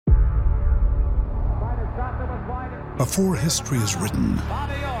Before history is written,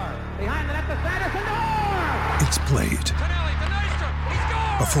 it's played.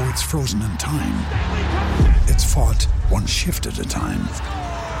 Before it's frozen in time, it's fought one shift at a time.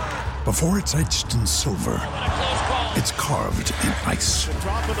 Before it's etched in silver, it's carved in ice.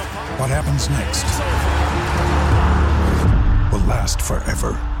 What happens next will last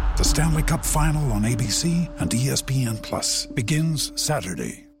forever. The Stanley Cup Final on ABC and ESPN Plus begins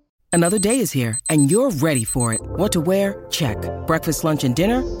Saturday. Another day is here, and you're ready for it. What to wear? Check. Breakfast, lunch, and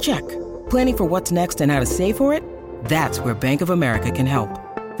dinner? Check. Planning for what's next and how to save for it? That's where Bank of America can help.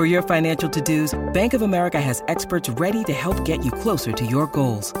 For your financial to-dos, Bank of America has experts ready to help get you closer to your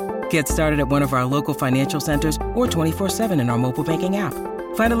goals. Get started at one of our local financial centers or 24/7 in our mobile banking app.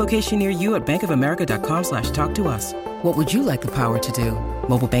 Find a location near you at bankofamerica.com/talktous. What would you like the power to do?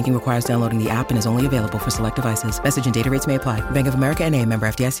 Mobile banking requires downloading the app and is only available for select devices. Message and data rates may apply. Bank of America N.A., member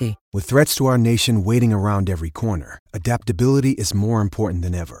FDIC. With threats to our nation waiting around every corner, adaptability is more important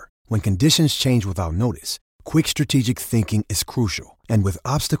than ever. When conditions change without notice, quick strategic thinking is crucial. And with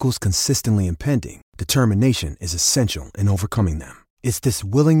obstacles consistently impending, determination is essential in overcoming them. It's this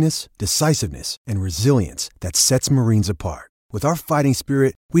willingness, decisiveness, and resilience that sets Marines apart. With our fighting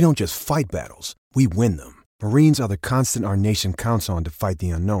spirit, we don't just fight battles, we win them. Marines are the constant our nation counts on to fight the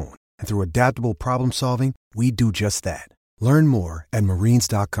unknown. And through adaptable problem solving, we do just that. Learn more at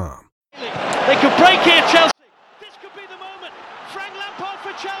marines.com. They could break here, Chelsea. This could be the moment. Frank Lampard for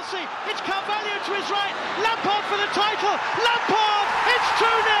Chelsea. It's Carvalho to his right. Lampard for the title. Lampard! It's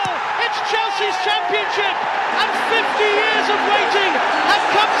 2-0. It's Chelsea's championship. And 50 years of waiting have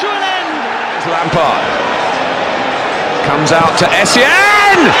come to an end. It's Lampard. Comes out to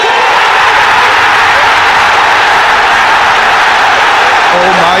Essien!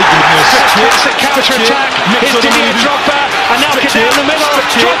 Oh my goodness. Classic counter-attack. Here's Didier Drogba. And now get down the middle.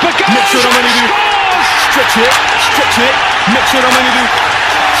 Drogba goes. Scores! Stretch it. Make sure I'm going to do.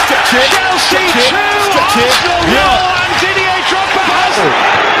 Stretch it. Chelsea 2, Arsenal 0. And Didier Drogba has.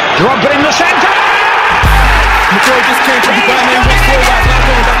 Drogba in the centre. McCoy just came from the guy named West Forward. Now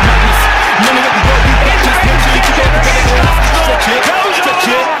going back madness. Money that we got, we got this. Make sure you keep it together. Stretch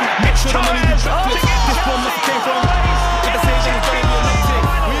it. Make sure I'm going to do. This one must have came from. If I say that it's going to be a next thing.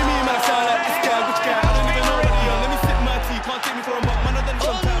 What do you mean, man? I sound like this guy. Which guy? I don't even know what he on. Let me sip my tea. Can't take me for a month. Man, I've done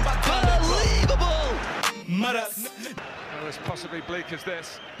some time. Unbelievable. Maras. As possibly bleak as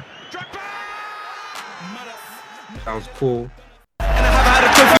this. Drogba! Sounds cool.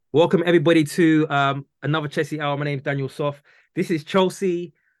 Welcome everybody to another Chessy hour. My name's Daniel Soft. This is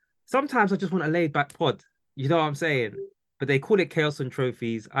Chelsea. Sometimes I just want a laid back pod. You know what I'm saying? But they call it Chaos and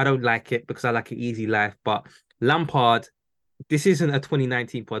Trophies. I don't like it because I like an easy life. But Lampard, this isn't a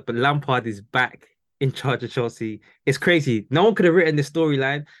 2019 pod, but Lampard is back in charge of Chelsea. It's crazy. No one could have written this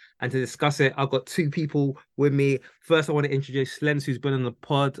storyline. And to discuss it, I've got two people with me. First, I want to introduce Slens, who's been on the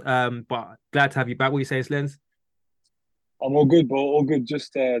pod. But glad to have you back. What are you saying, Slens? I'm all good, bro. All good.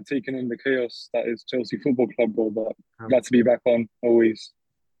 Just taking in the chaos that is Chelsea Football Club, bro. But glad to be back on, always.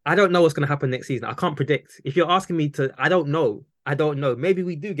 I don't know what's going to happen next season. I can't predict. If you're asking me to, I don't know. Maybe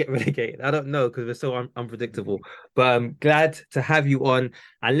we do get relegated. I don't know because we're so unpredictable. But I'm glad to have you on.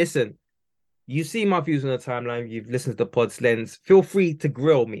 And listen, you see my views on the timeline. You've listened to the pod, Slens. Feel free to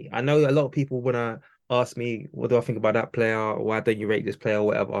grill me. I know a lot of people want to ask me, what do I think about that player? Why don't you rate this player or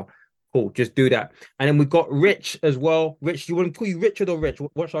whatever? Cool, just do that. And then we've got Rich as well. Rich, do you want to call you Richard or Rich?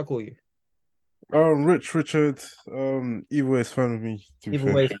 What should I call you? Richard. Either way is fine with me.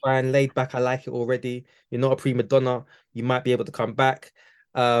 Either way is fine. Laid back, I like it already. You're not a prima donna. You might be able to come back.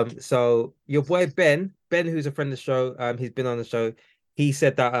 So your boy Ben, who's a friend of the show, he's been on the show. He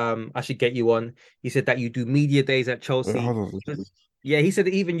said that I should get you on. He said that you do media days at Chelsea. Yeah, he said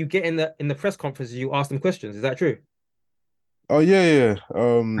that even you get in the press conferences, you ask them questions. Is that true? Oh yeah.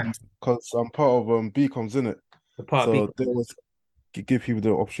 Because I'm part of BComs, innit? So they always give people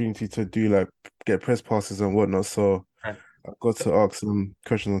the opportunity to do like get press passes and whatnot. So I got to ask them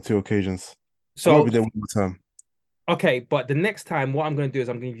questions on 2 occasions. So I'll be there one more time. Okay, but the next time, what I'm going to do is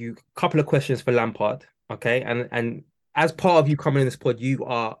I'm going to give you a couple of questions for Lampard. Okay, and as part of you coming in this pod, you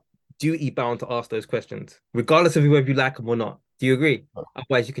are duty bound to ask those questions, regardless of whether you like them or not. Do you agree?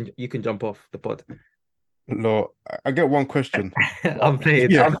 Otherwise, you can jump off the pod. No, I get one question. I'm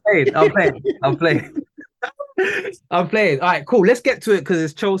playing. All right, cool. Let's get to it because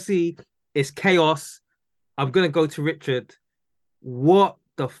it's Chelsea. It's chaos. I'm gonna go to Richard. What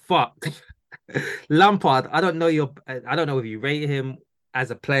the fuck, Lampard? I don't know if you rate him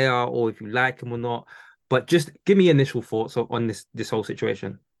as a player or if you like him or not. But just give me initial thoughts on this whole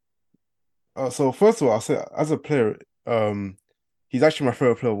situation. So first of all, I'll say as a player, he's actually my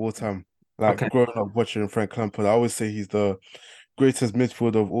favorite player of all time. Like Okay. growing up watching Frank Lampard, I always say he's the greatest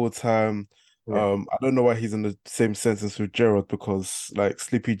midfielder of all time. Yeah. I don't know why he's in the same sentence with Gerrard because like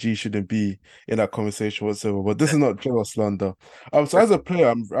Sleepy G shouldn't be in that conversation whatsoever. But this is not Gerrard slander. So as a player,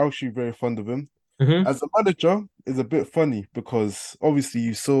 I'm actually very fond of him. Hmm. As a manager, it's a bit funny because obviously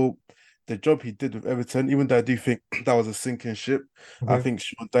you saw the job he did with Everton, even though I do think that was a sinking ship. I Hmm. think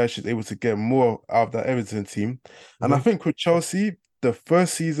Sean Dyche is able to get more out of that Everton team. And I Hmm. think with Chelsea, the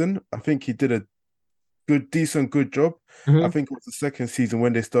first season, I think he did a good job. I Hmm. think it was the second season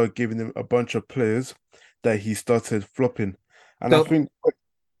when they started giving him a bunch of players that he started flopping. And I So, think,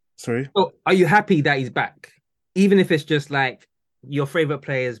 sorry. so are you happy that he's back? Even if it's just like your favorite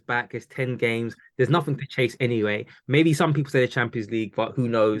player's back, it's 10 games, there's nothing to chase anyway. Maybe some people say the Champions League, but who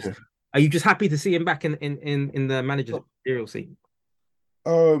knows? Yeah. Are you just happy to see him back in the manager's material seat?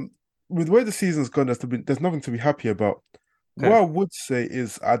 Um, with the way the season's gone, there's nothing to be happy about. What Okay. I would say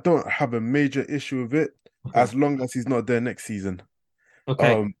is I don't have a major issue with it Okay. as long as he's not there next season.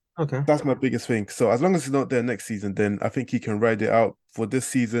 Okay. Um, Okay. that's my biggest thing. So as long as he's not there next season, then I think he can ride it out for this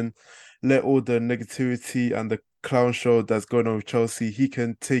season. Let all the negativity and the clown show that's going on with Chelsea, he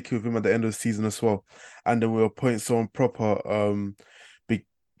can take it with him at the end of the season as well. And then we'll appoint someone proper be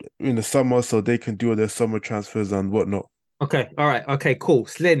in the summer so they can do all their summer transfers and whatnot. Okay. All right. Okay, cool.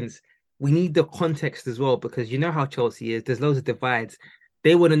 Slins, we need the context as well because you know how Chelsea is. There's loads of divides.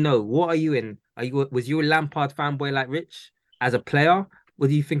 They want to know, what are you in? Was you a Lampard fanboy like Rich as a player? What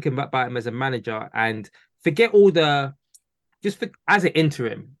are you thinking about him as a manager? And forget all the as an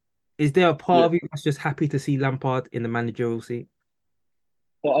interim, is there a part Yeah. of you that's just happy to see Lampard in the managerial seat?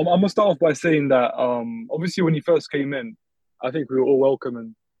 Well, I'm gonna start off by saying that obviously when he first came in, I think we were all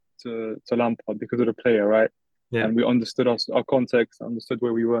welcoming to Lampard because of the player, right? Yeah. And we understood our context, understood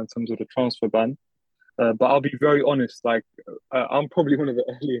where we were in terms of the transfer ban. But I'll be very honest, like I'm probably one of the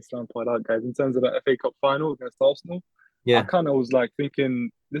earliest Lampard out guys in terms of that FA Cup final against Arsenal. I Yeah. kind of was like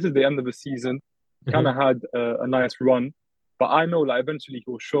thinking this is the end of the season. Kind Hmm. of had a nice run, but I know like eventually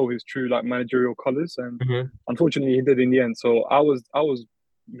he'll show his true like managerial colors, and Hmm. unfortunately he did in the end. So I was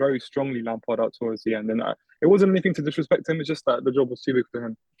very strongly Lampard out towards the end, and it wasn't anything to disrespect him. It's just that the job was too big for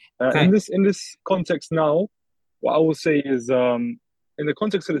him. In Okay. this context now, what I will say is in the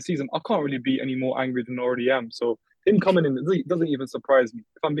context of the season, I can't really be any more angry than I already am. So him coming in doesn't even surprise me.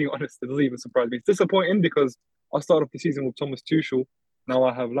 If I'm being honest, it doesn't even surprise me. It's disappointing because I started off the season with Thomas Tuchel. Now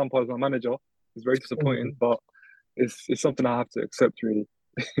I have Lampard as my manager. It's very disappointing, but it's something I have to accept really.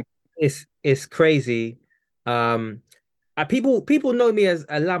 It's crazy. Um, people know me as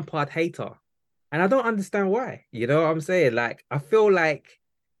a Lampard hater, and I don't understand why. You know what I'm saying? Like, I feel like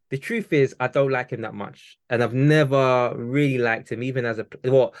the truth is I don't like him that much, and I've never really liked him, even as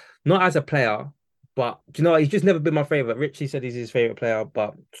not as a player, but you know, he's just never been my favorite. Richie said he's his favorite player,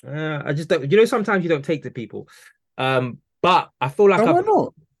 but I just don't. You know, sometimes you don't take to people. But I feel like And why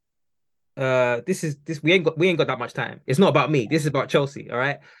not? this we ain't got that much time. It's not about me. This is about Chelsea. All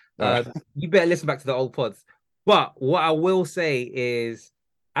right. Uh, You better listen back to the old pods. But what I will say is,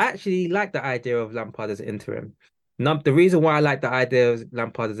 I actually like the idea of Lampard as an interim. The reason why I like the idea of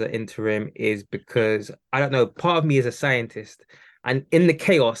Lampard as an interim is because I don't know. Part of me is a scientist, and in the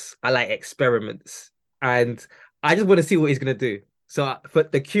chaos, I like experiments, and I just want to see what he's gonna do. So, for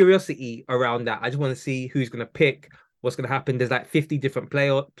the curiosity around that, I just want to see who's gonna pick, what's gonna happen. There's like 50 different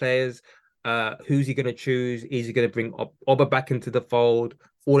players. Who's he gonna choose? Is he gonna bring Oba back into the fold?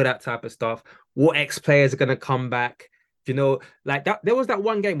 All of that type of stuff. What ex players are gonna come back? You know, like that. There was that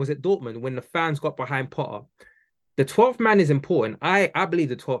one game, was it Dortmund, when the fans got behind Potter? The 12th man is important. I believe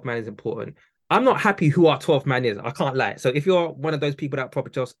the 12th man is important. I'm not happy who our 12th man is. I can't lie. So if you're one of those people that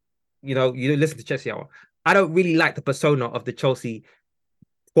probably just, you listen to Chessy Hour, I don't really like the persona of the Chelsea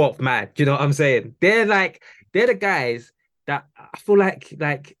 12th man. Do you know what I'm saying? They're the guys that I feel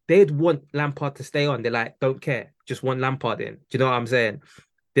like they'd want Lampard to stay on. They're like, don't care, just want Lampard in. Do you know what I'm saying?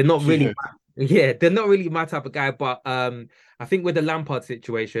 They're not really, yeah. yeah, they're not really my type of guy. But I think with the Lampard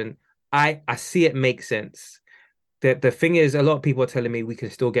situation, I see it makes sense. The thing is, a lot of people are telling me we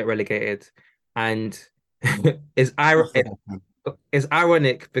can still get relegated, and it's That's ir- not happening. it's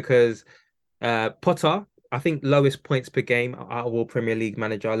ironic because Potter, I think lowest points per game out of all Premier League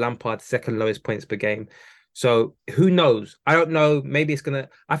manager. Lampard second lowest points per game. So who knows? I don't know. Maybe it's gonna.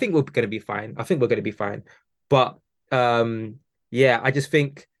 I think we're gonna be fine. I think we're gonna be fine. But yeah, I just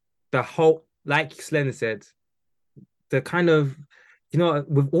think the whole, like Slen said, the kind of,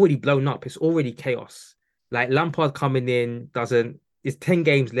 we've already blown up. It's already chaos. Like Lampard coming in doesn't. It's 10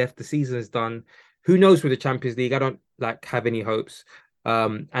 games left. The season is done. Who knows with the Champions League? I don't like have any hopes.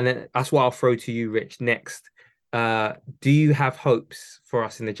 And then that's what I'll throw to you, Rich. Next, do you have hopes for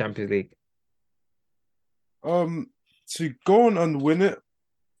us in the Champions League? To go on and win it,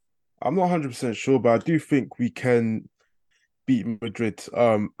 I'm not 100% sure, but I do think we can beat Madrid.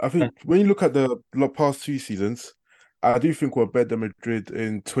 I think when you look at the past 2 seasons, I do think we're better than Madrid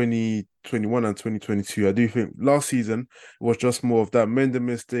in 2021 and 2022. I do think last season was just more of that Mendy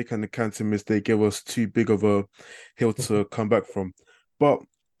mistake and the Kante mistake gave us too big of a hill to come back from. But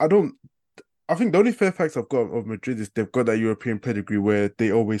I don't. I think the only fair facts I've got of Madrid is they've got that European pedigree where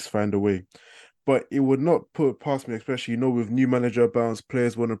they always find a way. But it would not put it past me, especially, with new manager bounce,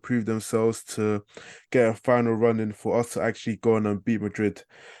 players want to prove themselves to get a final run in for us to actually go on and beat Madrid.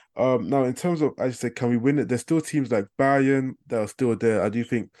 Now, in terms of, as I said, can we win it? There's still teams like Bayern that are still there. I do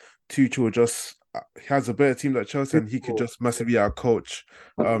think Tuchel just has a better team like Chelsea, and he could just massively outcoach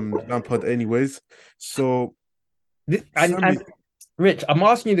Lampard anyways. So, And Rich, I'm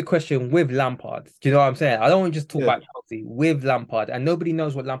asking you the question with Lampard. Do you know what I'm saying? I don't want to just talk about Chelsea with Lampard, and nobody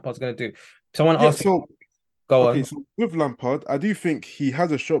knows what Lampard's going to do. Someone asked me, go on. So with Lampard, I do think he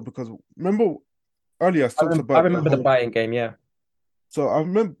has a shot because remember earlier I talked I about remember the Bayern game, yeah. So I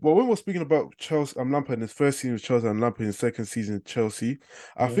remember, well, when we're speaking about Chelsea and Lampard in his first season with Chelsea and Lampard in his second season at Chelsea,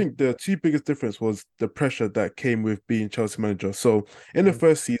 I think the two biggest difference was the pressure that came with being Chelsea manager. So in the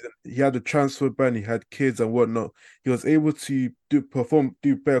first season, he had the transfer ban, he had kids and whatnot. He was able to do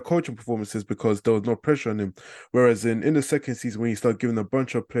better coaching performances because there was no pressure on him. Whereas in the second season, when he started giving a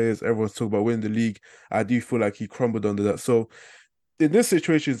bunch of players, everyone's talking about winning the league. I do feel like he crumbled under that. So in this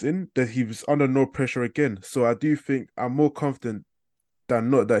situation, that he was under no pressure again. So I do think I'm more confident than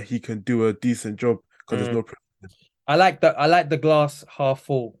not that he can do a decent job because there's no pressure. I like the glass half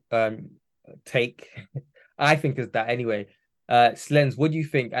full take. I think is that anyway. Slens, what do you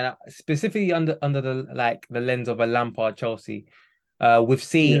think? And specifically under the lens of a Lampard Chelsea, we've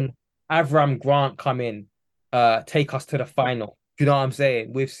seen Avram Grant come in, take us to the final. Do you know what I'm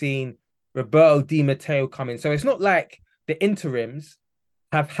saying? We've seen Roberto Di Matteo come in. So it's not like the interims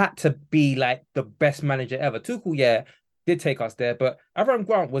have had to be like the best manager ever. Tuchel, did take us there, but Avram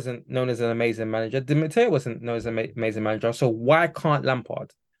Grant wasn't known as an amazing manager. Di Matteo wasn't known as an amazing manager. So why can't Lampard?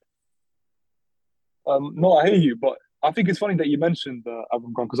 No, I hear you, but I think it's funny that you mentioned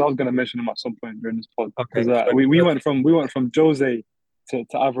Avram Grant because I was going to mention him at some point during this pod because we went from Jose to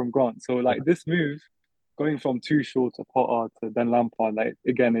Avram Grant. So like this move, going from Tuchel to Potter to then Lampard, like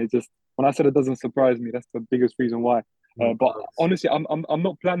again, it just when I said it doesn't surprise me, that's the biggest reason why. But honestly, I'm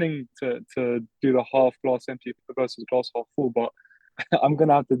not planning to do the half glass empty versus glass half full, but I'm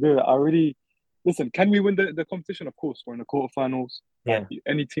gonna have to do it. I really listen. Can we win the competition? Of course, we're in the quarterfinals. Yeah.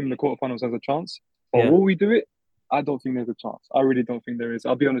 Any team in the quarterfinals has a chance. But will we do it? I don't think there's a chance. I really don't think there is.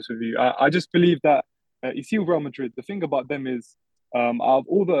 I'll be honest with you. I just believe that you see Real Madrid. The thing about them is, out of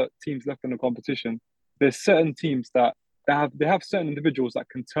all the teams left in the competition, there's certain teams that they have certain individuals that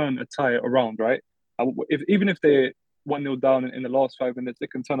can turn a tie around, right? Even if they 1-0 down in the last 5 minutes, they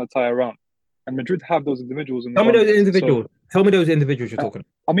can turn a tie around. And Madrid have those individuals. Tell me those individuals. Tell me those individuals you're talking.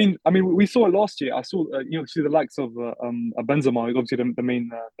 I mean, we saw it last year. I saw, see the likes of Benzema, obviously the main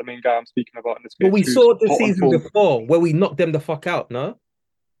guy I'm speaking about in this. But we saw the season before where we knocked them the fuck out. No,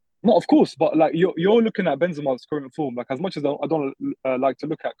 of course, but like you're looking at Benzema's current form. Like as much as I don't like to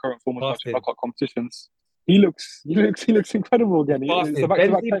look at current form as much as I look at competitions, he looks incredible again. It's a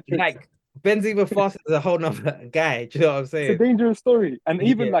back-to-back like Benzema faster is a whole nother guy. Do you know what I'm saying? It's a dangerous story. And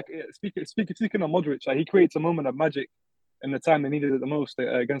even like speaking of Modric, like, he creates a moment of magic in the time they needed it the most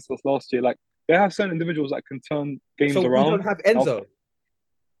against us last year. Like they have certain individuals that can turn games around. We don't have Enzo.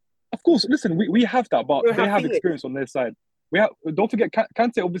 Of course, listen, we have that, but they have experience on their side. Don't forget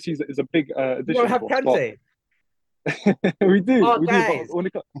Kante obviously is a big addition. We don't have Kante. We do. Oh, guys.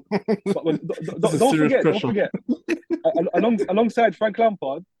 Don't forget. Alongside Frank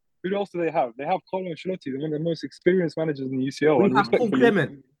Lampard, who else do they have? They have Carlo Ancelotti, one of the most experienced managers in the UCL. We have Paul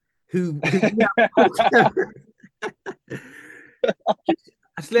Clement,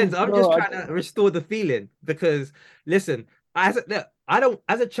 Slens, I'm just trying to restore the feeling because listen, as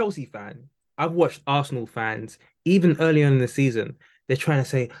a Chelsea fan, I've watched Arsenal fans even earlier in the season. They're trying to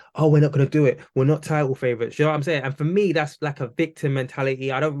say, "Oh, we're not going to do it. We're not title favorites." You know what I'm saying? And for me, that's like a victim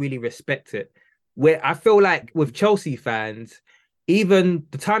mentality. I don't really respect it. Where I feel like with Chelsea fans, even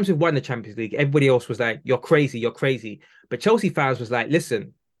the times we've won the Champions League, everybody else was like, "You're crazy, you're crazy." But Chelsea fans was like,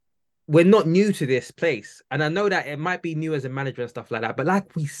 "Listen, we're not new to this place." And I know that it might be new as a manager and stuff like that. But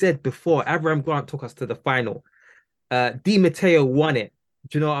like we said before, Avram Grant took us to the final. Di Matteo won it.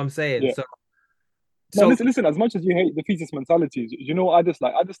 Do you know what I'm saying? Yeah. So listen. As much as you hate defeatist mentalities, you know what I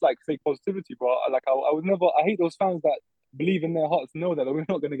dislike? I dislike fake positivity, bro. I would never. I hate those fans that believe in their hearts, know that we're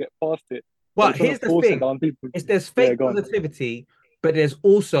not going to get past it. Well, here's the thing: there's fake positivity, but there's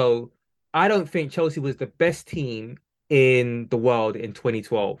also I don't think Chelsea was the best team in the world in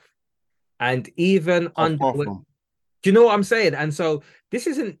 2012. And even under, Far do from. you know what I'm saying? And so this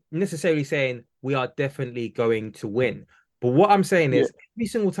isn't necessarily saying we are definitely going to win. But what I'm saying Yeah, is every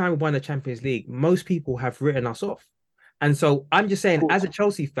single time we won the Champions League, most people have written us off. And so I'm just of saying, as course. a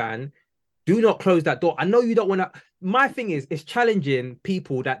Chelsea fan, do not close that door. I know you don't want to. My thing is, it's challenging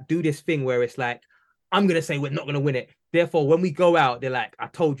people that do this thing where it's like, I'm gonna say we're not gonna win it. Therefore, when we go out, they're like, I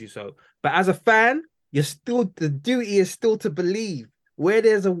told you so. But as a fan, you're still the duty is still to believe. Where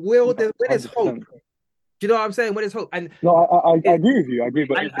there's a will, No, where there's hope. 100%. Do you know what I'm saying? Where there's hope, No, I it, agree with you. I agree,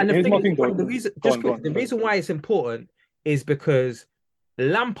 but and the here's thing my is, thing though. the reason, Go just on, go quickly, on. the reason why it's important is because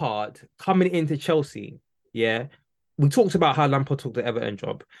Lampard coming into Chelsea, yeah, we talked about how Lampard took the Everton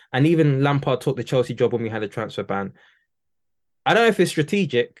job, and even Lampard took the Chelsea job when we had a transfer ban. I don't know if it's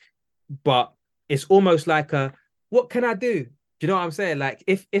strategic, but it's almost like a what can I do? Do you know what I'm saying? Like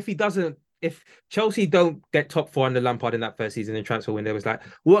if he doesn't, if Chelsea don't get top four under Lampard in that first season in transfer window, it's like,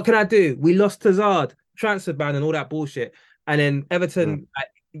 what can I do? We lost Hazard, transfer ban, and all that bullshit. And then Yeah. Everton,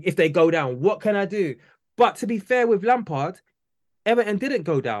 if they go down, what can I do? But to be fair with Lampard, Everton didn't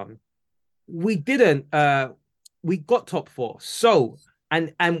go down. We didn't we got top four. So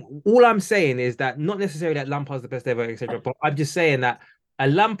and all I'm saying is that not necessarily that Lampard's the best ever, etc. But I'm just saying that a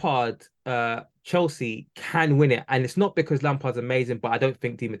Lampard Chelsea can win it. And it's not because Lampard's amazing, but I don't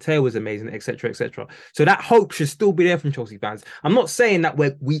think Di Matteo was amazing, etc. etc. So that hope should still be there from Chelsea fans. I'm not saying that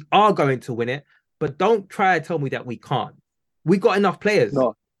we are going to win it, but don't try to tell me that we can't. We got enough players.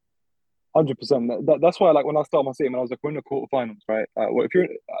 No, 100%. That's why, like, when I start my statement, I was like, we're in the quarterfinals, right? Well, if you're,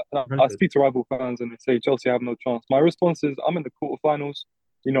 I 100. speak to rival fans and they say Chelsea have no chance. My response is, I'm in the quarterfinals.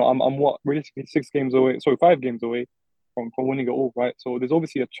 You know, I'm what realistically 6 games away, sorry, 5 games away from winning it all, right? So there's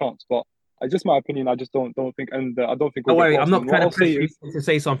obviously a chance, but just my opinion. I just don't think, and I don't think we'll Don't get worry, I'm past them. not And what trying I'll to say pressure you is, to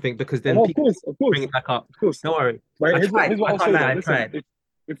say something because oh, then no, of people course, of bring course, it back up. of course. Don't worry. Right, I tried. here's what I I'll can't say lie. though. I Listen, tried.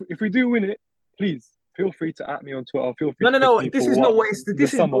 if we do win it, please feel free to at me on Twitter. Feel free No, to no, push no. me This for is what not what it's. the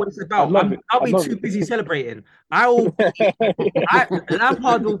This is not summer. what it's I'd about. love it. I'll I'd be love too busy it. celebrating. I will be.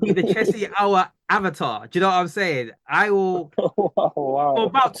 Lampard will be the Chessy Hour avatar. Do you know what I'm saying? I will Wow, for wow.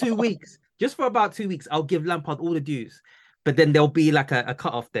 about 2 weeks. Just for about 2 weeks, I'll give Lampard all the dues. But then there'll be like a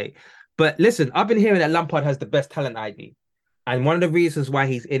cut-off date. But listen, I've been hearing that Lampard has the best talent ID. And one of the reasons why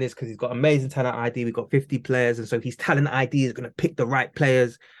he's in is because he's got amazing talent ID. We've got 50 players, and so his talent ID is going to pick the right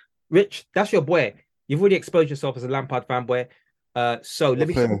players. Rich, that's your boy. You've already exposed yourself as a Lampard fanboy. So let What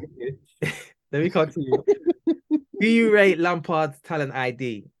me player? continue. Let me continue. Do you rate Lampard's talent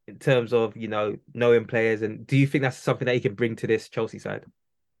ID in terms of, knowing players? And do you think that's something that he can bring to this Chelsea side?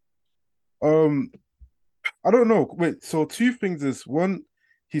 Um, I don't know. Wait, so two things is one,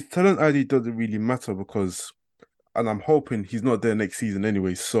 his talent ID doesn't really matter because, and I'm hoping he's not there next season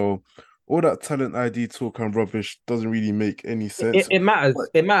anyway. So all that talent ID talk and rubbish doesn't really make any It, sense. it But matters.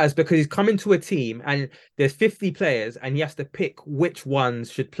 It matters because he's coming to a team and there's 50 players and he has to pick which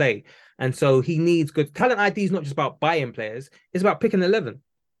ones should play. And so he needs good talent ID is not just about buying players, it's about picking 11.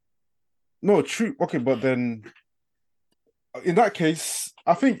 no, true. Okay, but then in that case,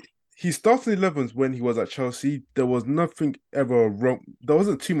 I think he started 11s when he was at Chelsea. There was nothing ever wrong. There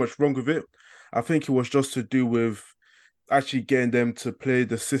wasn't too much wrong with it. I think it was just to do with actually getting them to play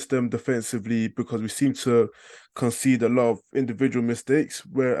the system defensively because we seem to concede a lot of individual mistakes.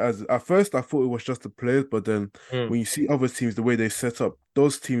 Whereas at first I thought it was just the players, but then Mm. when you see other teams, the way they set up,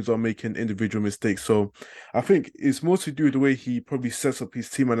 those teams are making individual mistakes. So I think it's more to do with the way he probably sets up his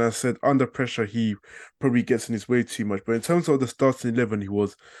team. And I said under pressure, he probably gets in his way too much. But in terms of the starting 11 he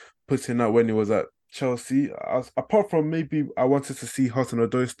was putting out when he was at Chelsea, apart from maybe I wanted to see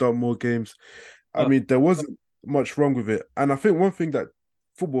Hudson-Odoi start more games. I Uh, mean, there wasn't much wrong with it. And I think one thing that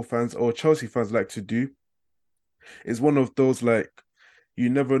football fans or Chelsea fans like to do is one of those like you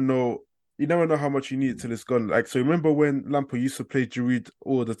never know you never know how much you need it till it's gone. Like so remember when Lampard used to play Giroud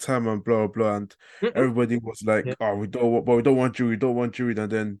all the time and blah blah and mm-mm. everybody was like, Yeah. oh we don't want Giroud, we don't want Giroud,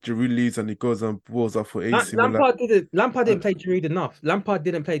 and then Giroud leaves and he goes and balls up for AC Milan. Lampard didn't And play Giroud enough. Lampard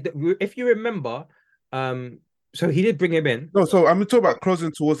didn't play. If you remember, um, so he did bring him in. no, so I'm talking about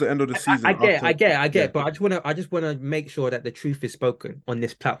closing towards the end of the I season get, after I yeah. get, but I just wanna make sure that the truth is spoken on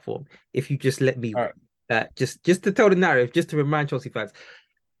this platform. If you just let me, All right. just to tell the narrative, just to remind Chelsea fans,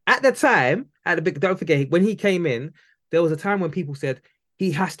 at the time, at the big, don't forget when he came in, there was a time when people said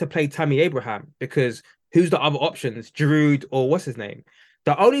he has to play Tammy Abraham because who's the other options, Giroud or what's his name?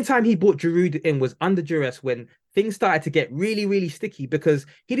 The only time he brought Giroud in was under duress when things started to get really, really sticky because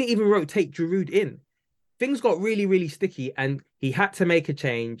he didn't even rotate Giroud in. Things got really, really sticky, and he had to make a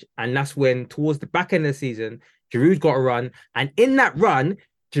change. And that's when, towards the back end of the season, Giroud got a run. And in that run,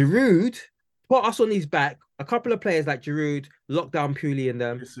 Giroud put us on his back. A couple of players like Giroud, locked down Puli and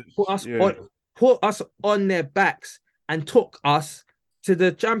them, Yeah. put us on their backs and took us to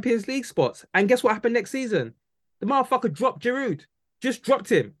the Champions League spots. And guess what happened next season? The motherfucker dropped Giroud, just dropped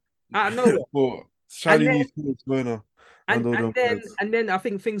him out of nowhere. But And shiny then new things, Werner and all them players. and then I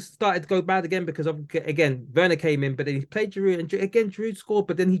think things started to go bad again because of again Werner came in, but then he played Giroud and again Giroud scored,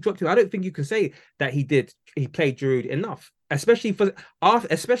 but then he dropped him. I don't think you can say that he played Giroud enough,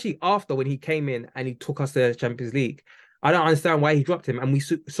 especially after when he came in and he took us to the Champions League. I don't understand why he dropped him, and we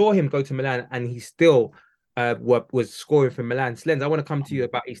saw him go to Milan and he still was scoring for Milan. Slens, I want to come to you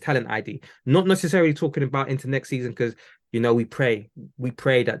about his talent ID, not necessarily talking about into next season because we pray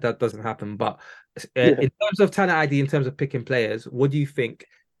that doesn't happen, but in terms of talent ID, in terms of picking players, what do you think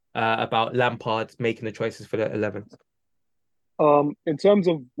about Lampard making the choices for the 11? In terms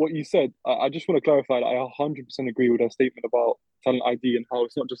of what you said, I just want to clarify that I 100% agree with that statement about talent ID and how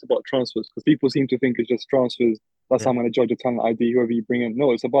it's not just about transfers because people seem to think it's just transfers. That's how I'm going to judge a talent ID, whoever you bring in.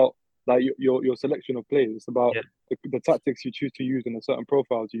 No, it's about like your selection of players. It's about the tactics you choose to use and the certain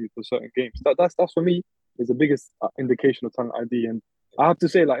profiles you use for certain games. That's for me is the biggest indication of talent ID. And I have to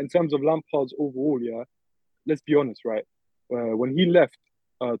say, like in terms of Lampard's overall, let's be honest, right? When he left,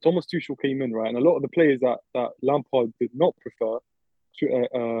 Thomas Tuchel came in, right, and a lot of the players that Lampard did not prefer,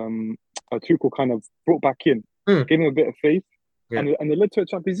 Tuchel kind of brought back in, gave him a bit of faith, and it led to a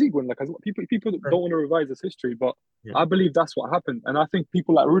Champions League win. Like people don't want to revise this history, but I believe that's what happened. And I think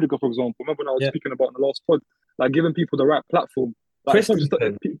people like Rudiger, for example, remember when I was speaking about in the last pod, like giving people the right platform, like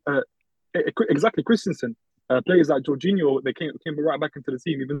exactly Christensen. Players like Jorginho, they came right back into the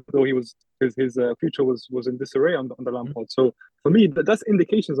team, even though his future was in disarray under Lampard. So for me, that's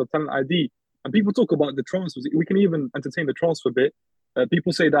indications of talent ID. And people talk about the transfers. We can even entertain the transfer bit.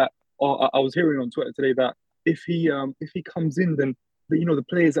 People say that. I was hearing on Twitter today that if he comes in, then the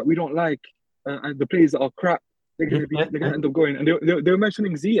players that we don't like and the players that are crap, they're gonna end up going. And they were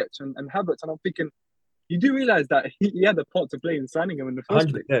mentioning Ziyech and Havertz, and I'm thinking, you do realize that he had a part to play in signing him in the first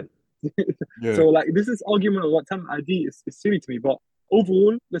place. So like this argument about talent ID is silly to me. But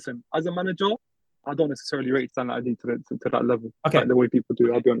overall, listen, as a manager, I don't necessarily rate talent ID to that level. Okay, like the way people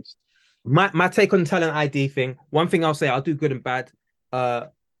do. I'll be honest. My take on talent ID thing. One thing I'll say, I'll do good and bad. I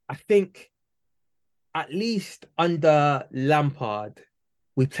think at least under Lampard,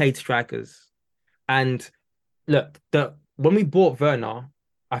 we played strikers. And look, when we bought Werner,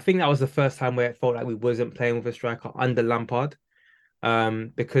 I think that was the first time where it felt like we wasn't playing with a striker under Lampard.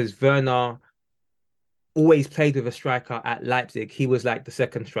 Because Werner always played with a striker at Leipzig. He was like the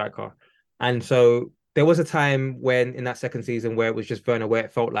second striker. And so there was a time when in that second season where it was just Werner, where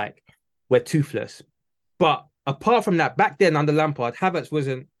it felt like we're toothless. But apart from that, back then under Lampard, Havertz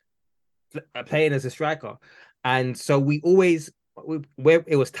wasn't playing as a striker. And so where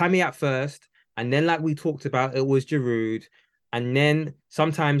it was Tammy at first, and then like we talked about, it was Giroud. And then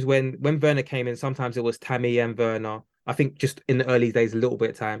sometimes when Werner came in, sometimes it was Tammy and Werner. I think just in the early days, a little bit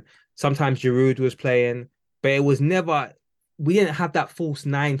of time. Sometimes Giroud was playing, but it was never, we didn't have that false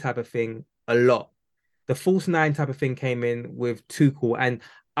nine type of thing a lot. The false nine type of thing came in with Tuchel. And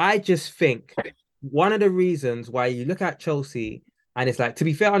I just think one of the reasons why you look at Chelsea, and it's like, to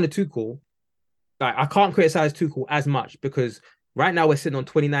be fair, under Tuchel, like I can't criticize Tuchel as much because right now we're sitting on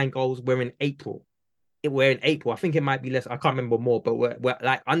 29 goals. We're in April. I think it might be less. I can't remember more, but we're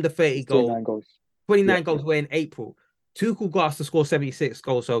like under 30 goals. 29 goals. We're in April. Tuchel got us to score 76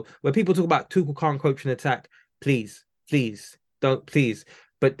 goals. So when people talk about Tuchel can't coach an attack, please. But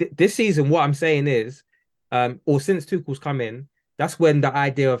this season, what I'm saying is, or since Tuchel's come in, that's when the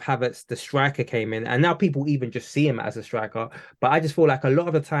idea of Havertz, the striker, came in. And now people even just see him as a striker. But I just feel like a lot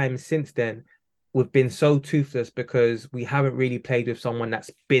of the time since then, we've been so toothless because we haven't really played with someone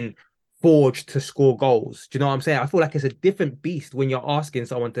that's been forged to score goals. Do you know what I'm saying? I feel like it's a different beast when you're asking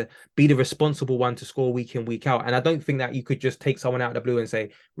someone to be the responsible one to score week in, week out. And I don't think that you could just take someone out of the blue and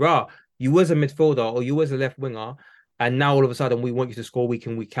say, rah, you was a midfielder or you was a left winger, and now all of a sudden we want you to score week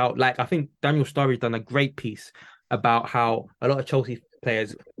in, week out. Like I think Daniel Sturridge's done a great piece about how a lot of Chelsea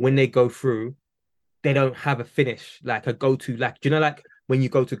players, when they go through, they don't have a finish, like a go-to, like, do you know, like when you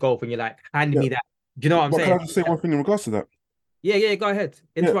go to golf and you're like, hand me that. Do you know what I'm saying? Can I just say one thing in regards to that? Yeah, go ahead.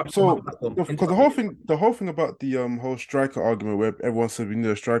 Interrupt. So because the whole thing about the whole striker argument where everyone said we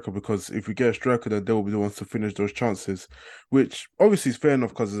need a striker because if we get a striker, then they will be the ones to finish those chances, which obviously is fair enough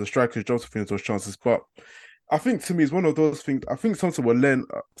because as a striker's job to finish those chances. But I think to me it's one of those things. I think something will learn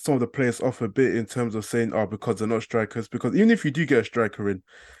some of the players off a bit in terms of saying, because they're not strikers. Because even if you do get a striker in,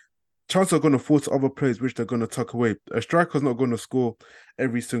 chances are going to fall to other players which they're going to tuck away. A striker's not going to score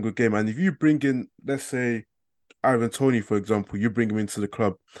every single game, and if you bring in, let's say, Ivan Toney, for example, you bring him into the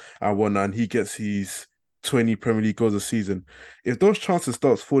club and whatnot, and he gets his 20 Premier League goals a season. If those chances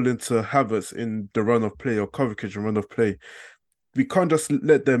starts falling to Havertz in the run of play or Kovacic in run of play, we can't just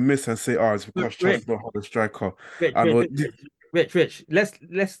let them miss and say, "Oh, it's because Rich, Chelsea don't have a striker." Rich, And Rich, Rich.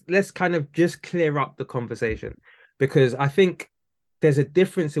 Let's kind of just clear up the conversation because I think there's a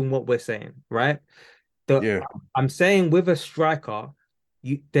difference in what we're saying, right? yeah, I'm saying with a striker,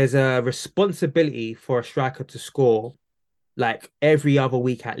 there's a responsibility for a striker to score like every other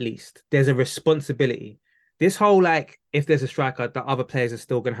week at least. There's a responsibility. This whole like if there's a striker, the other players are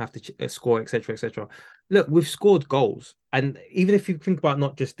still going to have to score, etc., etc. Look, we've scored goals, and even if you think about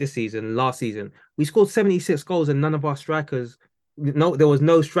not just this season, last season, we scored 76 goals, and none of our strikers. No, there was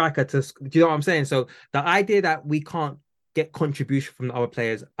no striker to. Do you know what I'm saying? So the idea that we can't get contribution from the other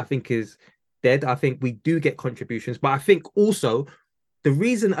players, I think, is dead. I think we do get contributions, but I think also the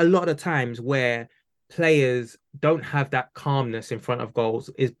reason a lot of times where players don't have that calmness in front of goals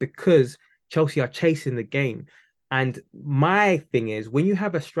is because Chelsea are chasing the game. And my thing is, when you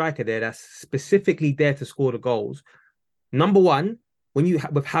have a striker there that's specifically there to score the goals, number one, when you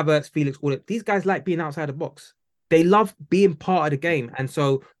with Havertz, Felix, all that, these guys like being outside the box. They love being part of the game. And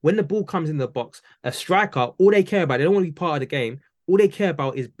so when the ball comes in the box, a striker, all they care about, they don't want to be part of the game. All they care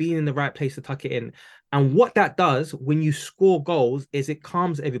about is being in the right place to tuck it in. And what that does when you score goals is it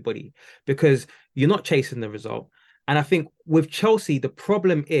calms everybody because you're not chasing the result. And I think with Chelsea, the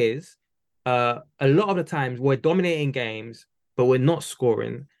problem is a lot of the times we're dominating games, but we're not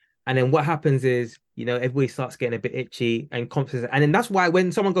scoring. And then what happens is, everybody starts getting a bit itchy and confident. And then that's why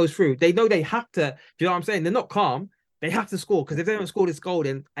when someone goes through, they know they have to, do you know what I'm saying? They're not calm. They have to score because if they don't score this goal,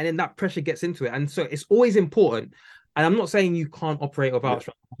 then that pressure gets into it. And so it's always important. And I'm not saying you can't operate without.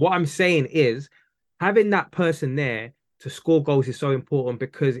 Yeah. What I'm saying is having that person there to score goals is so important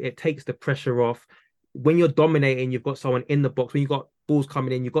because it takes the pressure off. When you're dominating, you've got someone in the box. When you've got balls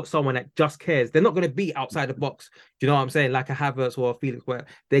coming in, you've got someone that just cares. They're not going to be outside the box. Do you know what I'm saying? Like a Havertz or a Felix, where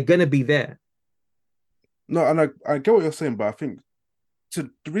they're going to be there. No, and I get what you're saying, but I think the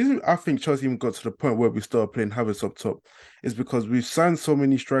reason I think Chelsea even got to the point where we started playing Havertz up top is because we've signed so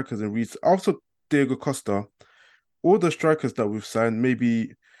many strikers and after Diego Costa, all the strikers that we've signed,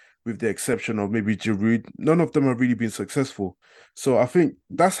 maybe with the exception of maybe Giroud, none of them have really been successful. So I think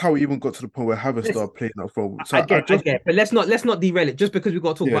that's how we even got to the point where Havertz started playing up front. So I get, but let's not derail it just because we've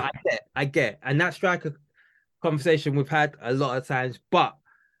got to talk about. I get, and that striker conversation we've had a lot of times, but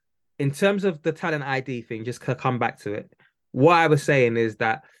in terms of the talent ID thing, just to come back to it, what I was saying is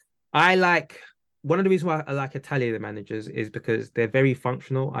that I like one of the reasons why I like Italian managers is because they're very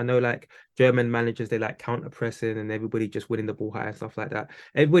functional. I know like German managers, they like counter pressing and everybody just winning the ball high and stuff like that.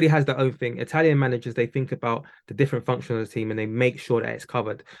 Everybody has their own thing. Italian managers, they think about the different functions of the team and they make sure that it's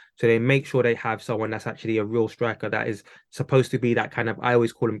covered. So they make sure they have someone that's actually a real striker that is supposed to be that kind of, I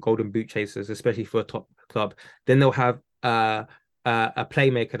always call them golden boot chasers, especially for a top club. Then they'll have a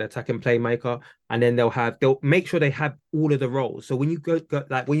playmaker, an attacking playmaker, and then they'll make sure they have all of the roles. So when you go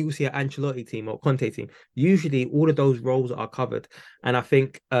like when you see an Ancelotti team or Conte team, usually all of those roles are covered. And I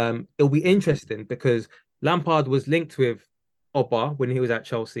think it'll be interesting because Lampard was linked with Oba when he was at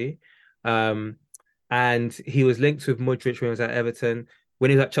Chelsea, and he was linked with Modric when he was at Everton.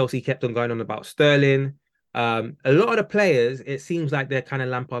 When he was at Chelsea, he kept on going on about Sterling. A lot of the players, it seems like they're kind of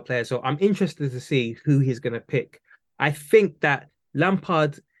Lampard players. So I'm interested to see who he's going to pick. I think that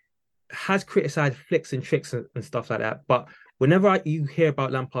Lampard has criticized flicks and tricks and stuff like that. But whenever you hear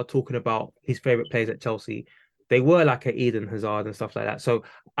about Lampard talking about his favorite players at Chelsea, they were like an Eden Hazard and stuff like that. So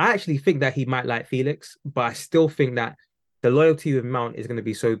I actually think that he might like Felix, but I still think that the loyalty with Mount is going to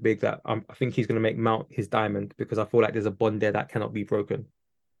be so big that I think he's going to make Mount his diamond because I feel like there's a bond there that cannot be broken.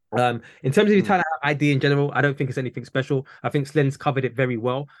 In terms of Italian ID in general, I don't think it's anything special. I think Slen's covered it very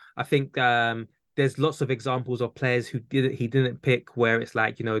well. I think there's lots of examples of players who he didn't pick where it's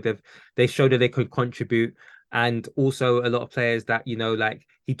like, they showed that they could contribute. And also a lot of players that, like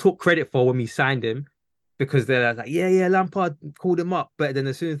he took credit for when we signed him because they're like, yeah, Lampard called him up. But then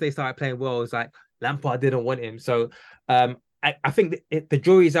as soon as they started playing well, it's like Lampard didn't want him. So I think the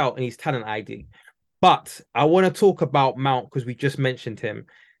jury's out in his talent ID. But I want to talk about Mount because we just mentioned him.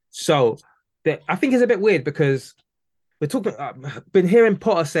 So I think it's a bit weird because we're talking. Been hearing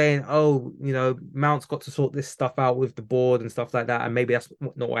Potter saying, "Oh, Mount's got to sort this stuff out with the board and stuff like that," and maybe that's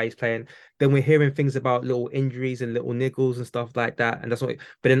not why he's playing. Then we're hearing things about little injuries and little niggles and stuff like that, and that's what.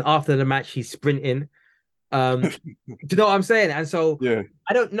 But then after the match, he's sprinting. Do you know what I'm saying? And so yeah,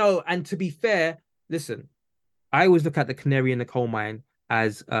 I don't know. And to be fair, listen, I always look at the canary in the coal mine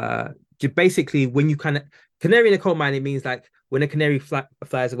as basically when you canary in the coal mine, it means like when a canary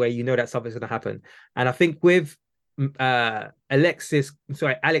flies away, that something's going to happen. And I think with Alex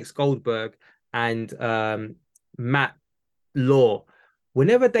Goldberg and Matt Law,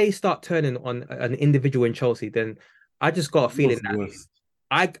 whenever they start turning on an individual in Chelsea, then I just got a feeling that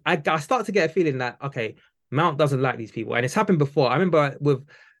I start to get a feeling that, okay, Mount doesn't like these people, and it's happened before. I remember with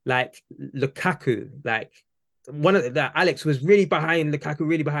like Lukaku, like one of that Alex was really behind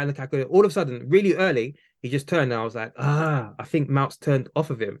Lukaku. All of a sudden, really early, he just turned, and I was like, I think Mount's turned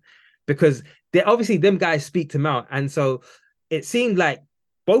off of him, because they obviously them guys speak to Mount, and so it seemed like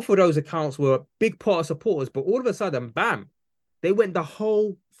both of those accounts were a big part of supporters, but all of a sudden, bam, they went the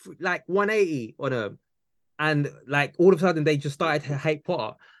whole like 180 on him. And like all of a sudden they just started to hate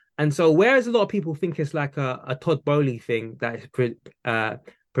Potter. And so whereas a lot of people think it's like a Todd Bowley thing that is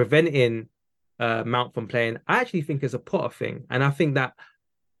preventing Mount from playing, I actually think it's a Potter thing. And I think that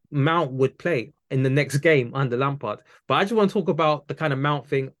Mount would play in the next game under Lampard. But I just want to talk about the kind of Mount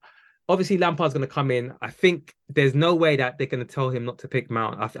thing. Obviously, Lampard's going to come in. I think there's no way that they're going to tell him not to pick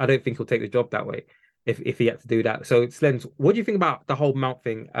Mount. I don't think he'll take the job that way if he had to do that. So, Slens, what do you think about the whole Mount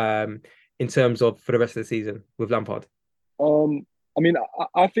thing in terms of for the rest of the season with Lampard? I mean,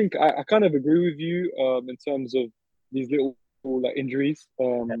 I think I kind of agree with you in terms of these little like injuries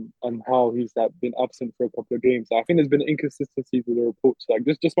and how he's like been absent for a couple of games. I think there's been inconsistencies with the reports. Like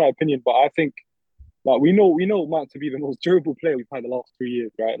just my opinion, but I think like we know Mount to be the most durable player we've had the last 3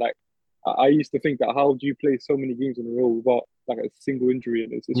 years, right? Like I used to think that how do you play so many games in a row without like a single injury,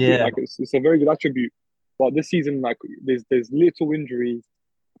 and it's a very good attribute. But this season, like there's little injuries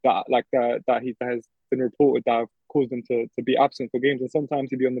that he has been reported that have caused him to be absent for games, and sometimes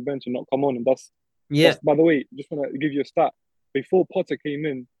he'd be on the bench and not come on. And that's by the way, just want to give you a stat. Before Potter came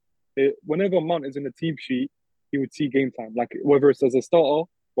in, whenever Mount is in the team sheet, he would see game time. Like whether it's as a starter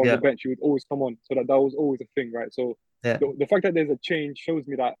or on the bench, he would always come on. So that was always a thing, right? So the fact that there's a change shows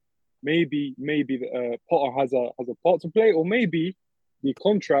me that maybe Potter has a part to play, or maybe the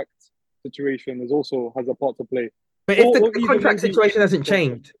contract situation has a part to play. But if the contract situation hasn't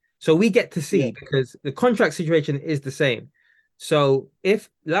changed, so we get to see, because the contract situation is the same. So if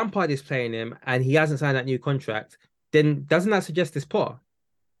Lampard is playing him and he hasn't signed that new contract, then doesn't that suggest this Potter?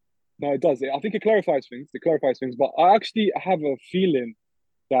 No, it does. I think it clarifies things. But I actually have a feeling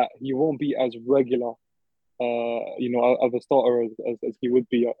that he won't be as regular, as a starter as he would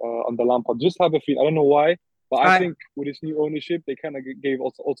be under Lampard. Just have a feeling. I don't know why, but I think with this new ownership, they kind of gave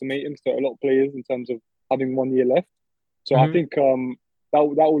ultimatums to a lot of players in terms of having 1 year left. So I think that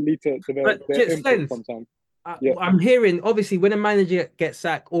will lead to their input sometimes. I'm hearing, obviously, when a manager gets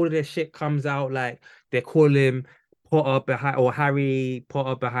sacked, all of this shit comes out. Like they're calling Potter behind, or Harry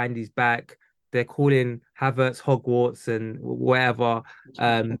Potter behind his back. They're calling Havertz Hogwarts and whatever.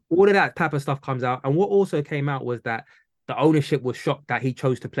 All of that type of stuff comes out. And what also came out was that the ownership was shocked that he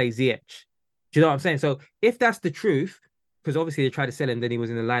chose to play Ziyech. Do you know what I'm saying? So if that's the truth, because obviously they tried to sell him, then he was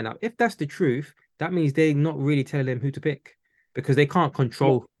in the lineup. If that's the truth, that means they're not really telling him who to pick, because they can't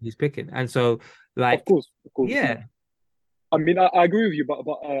control who he's picking. And so, like, of course. Yeah. I mean, I agree with you, but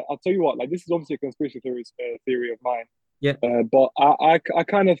I'll tell you what, like, this is obviously a conspiracy theory of mine. Yeah. But I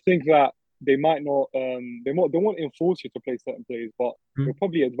kind of think that they might not, they won't enforce you to play certain players, but they'll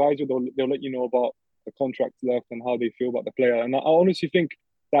probably advise you. They'll let you know about the contracts left and how they feel about the player. And I honestly think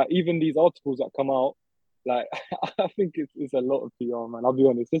that even these articles that come out, like, I think it's a lot of PR, man. I'll be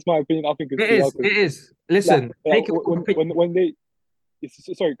honest. That's my opinion. I think it's PR. It is. Listen, when they,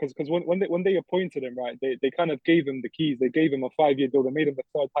 sorry, because when they appointed him, right, they kind of gave him the keys. They gave him a 5-year deal. They made him the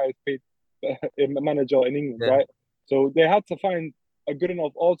third highest paid manager in England, right? So they had to find a good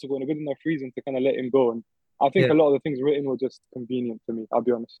enough article and a good enough reason to kind of let him go. And I think a lot of the things written were just convenient to me. I'll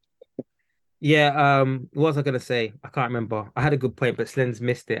be honest. Yeah, what was I gonna say? I can't remember. I had a good point, but Slens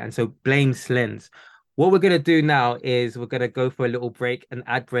missed it, and so blame Slens. What we're gonna do now is we're gonna go for a little break, an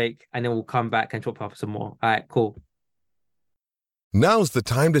ad break, and then we'll come back and chop up some more. All right, cool. Now's the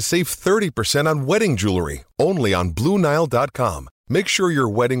time to save 30% on wedding jewelry, only on BlueNile.com. Make sure your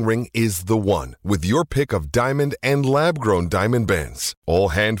wedding ring is the one with your pick of diamond and lab-grown diamond bands, all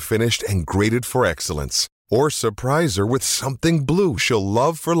hand-finished and graded for excellence. Or surprise her with something blue she'll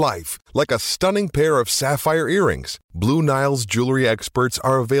love for life, like a stunning pair of sapphire earrings. Blue Nile's jewelry experts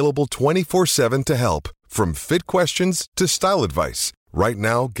are available 24/7 to help, from fit questions to style advice. Right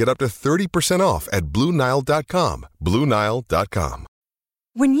now, get up to 30% off at BlueNile.com. BlueNile.com.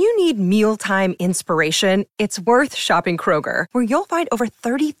 When you need mealtime inspiration, it's worth shopping Kroger, where you'll find over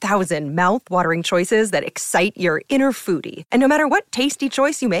 30,000 mouth-watering choices that excite your inner foodie. And no matter what tasty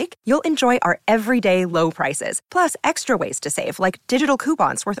choice you make, you'll enjoy our everyday low prices, plus extra ways to save, like digital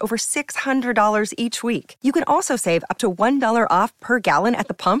coupons worth over $600 each week. You can also save up to $1 off per gallon at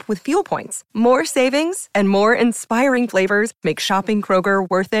the pump with fuel points. More savings and more inspiring flavors make shopping Kroger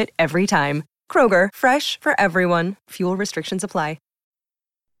worth it every time. Kroger, fresh for everyone. Fuel restrictions apply.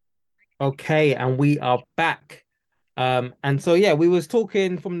 Okay, and we are back. And so yeah, we was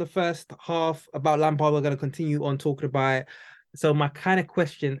talking from the first half about Lampard. We're going to continue on talking about it. So my kind of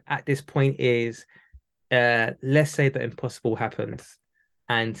question at this point is, let's say the impossible happens,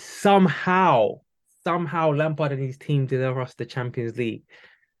 and somehow Lampard and his team deliver us the Champions League,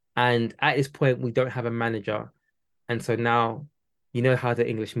 and at this point we don't have a manager, and so now you know how the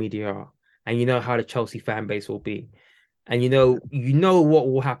English media are, and you know how the Chelsea fan base will be. And you know what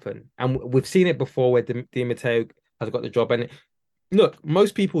will happen. And we've seen it before where Di Matteo has got the job. And look,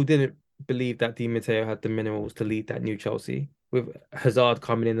 most people didn't believe that Di Matteo had the minerals to lead that new Chelsea with Hazard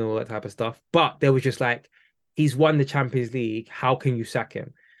coming in and all that type of stuff. But they was just like, he's won the Champions League. How can you sack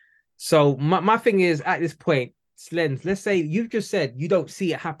him? So my thing is, at this point, Slens, let's say you've just said you don't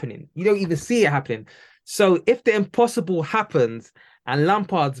see it happening. You don't even see it happening. So if the impossible happens and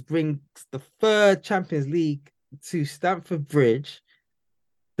Lampard brings the third Champions League to Stamford Bridge,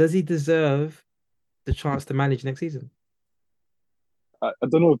 does he deserve the chance to manage next season? I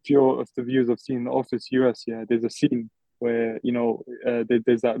don't know if the viewers have seen The Office US. Yeah, there's a scene where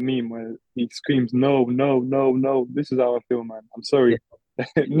there's that meme where he screams, "No, no, no, no! This is how I feel, man. I'm sorry."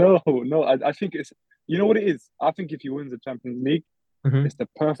 Yeah. No, no. I think it's what it is. I think if he wins the Champions League, it's the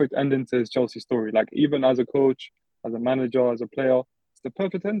perfect ending to his Chelsea story. Like even as a coach, as a manager, as a player, it's the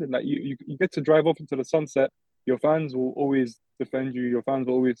perfect ending. Like you get to drive off into the sunset. Your fans will always defend you. Your fans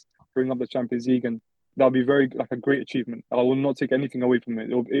will always bring up the Champions League, and that'll be a great achievement. I will not take anything away from it.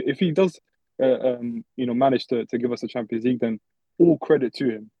 If he does, manage to give us the Champions League, then all credit to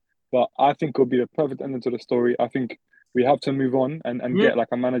him. But I think it'll be the perfect ending to the story. I think we have to move on and get like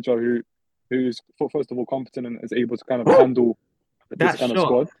a manager who's first of all competent and is able to kind of handle this kind of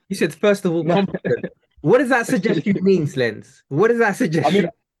squad. You said first of all competent. What does that suggest you mean, Slens? What does that suggest? I mean,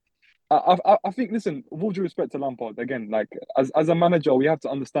 I think, listen, with all due respect to Lampard, again, like as a manager, we have to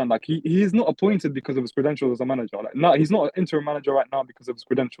understand, like he is not appointed because of his credentials as a manager. Like, no, he's not an interim manager right now because of his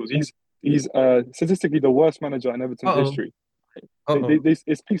credentials. He's statistically the worst manager in Everton's history.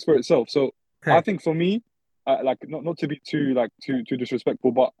 It speaks for itself. So I think for me, like not to be too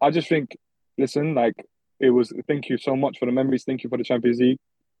disrespectful, but I just think, listen, like thank you so much for the memories, thank you for the Champions League.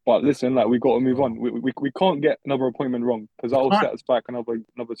 But listen, like we got to move on. We can't get another appointment wrong because that'll set us back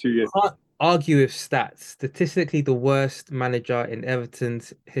another 2 years. Can't argue with stats. Statistically, the worst manager in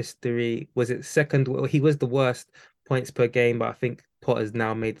Everton's history. Was it second? Well, he was the worst points per game, but I think Potter's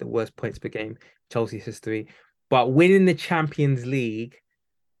now made the worst points per game Chelsea's history. But winning the Champions League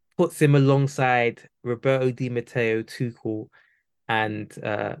puts him alongside Roberto Di Matteo, Tuchel, and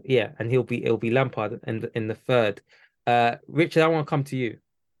it'll be Lampard in the third. Richard, I want to come to you,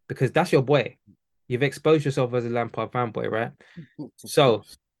 because that's your boy. You've exposed yourself as a Lampard fanboy, right? So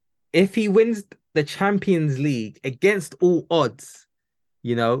if he wins the Champions League against all odds,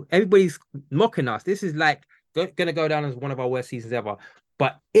 everybody's mocking us. This is like going to go down as one of our worst seasons ever.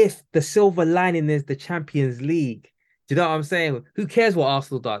 But if the silver lining is the Champions League, do you know what I'm saying? Who cares what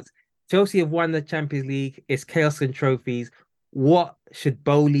Arsenal does? Chelsea have won the Champions League. It's chaos and trophies. What should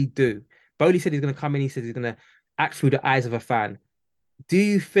Bowley do? Bowley said he's going to come in. He said he's going to act through the eyes of a fan. Do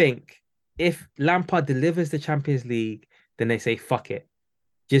you think if Lampard delivers the Champions League, then they say, fuck it,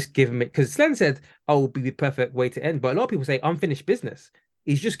 just give him it? Because Slen said, oh, it would be the perfect way to end. But a lot of people say unfinished business.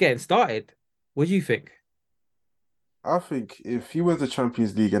 He's just getting started. What do you think? I think if he wins the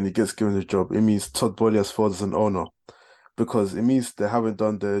Champions League and he gets given the job, it means Todd Boehly has failed as an owner, because it means they haven't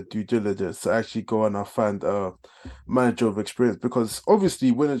done the due diligence to actually go and find a manager of experience. Because obviously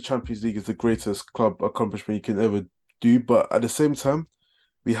winning the Champions League is the greatest club accomplishment you can ever do, but at the same time,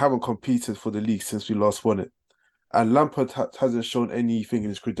 we haven't competed for the league since we last won it. And Lampard hasn't shown anything in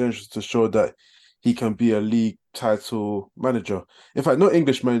his credentials to show that he can be a league title manager. In fact, no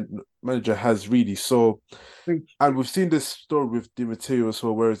English manager has really. So, and we've seen this story with Di Matteo as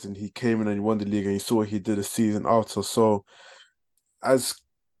well, whereas he came in and he won the league and you saw what he did a season after. So, as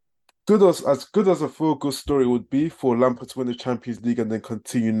good as a feel-good story would be for Lampard to win the Champions League and then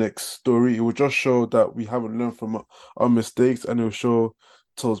continue next story, it would just show that we haven't learned from our mistakes, and it will show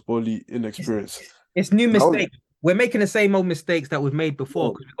Todd Boehly inexperience. It's new mistakes. We're making the same old mistakes that we've made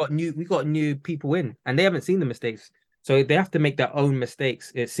before because we got new people in, and they haven't seen the mistakes So they have to make their own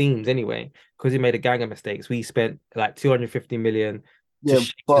mistakes, it seems, anyway, because he made a gang of mistakes. We spent like 250 million to Yeah,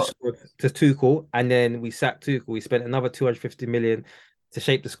 shape the but squad to Tuchel, and then we sacked Tuchel. We spent another 250 million to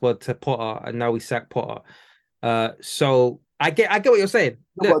shape the squad to Potter, and now we sack Potter. So I get what you're saying.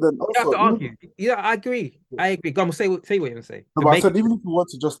 Look, but then you don't have also to argue. Yeah, I agree. I agree. Go on, say what you're gonna say. no, To but I make said even if you want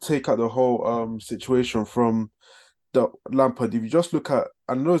to just take out the whole situation from the Lampard, if you just look at,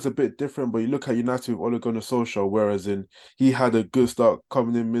 I know it's a bit different, but you look at United with Ole Gunnar Solskjaer, whereas in he had a good start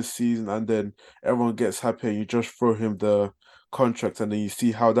coming in mid-season, and then everyone gets happy, and you just throw him the contract, and then you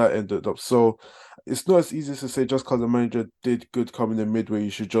see how that ended up. So it's not as easy to say just because the manager did good coming in midway, you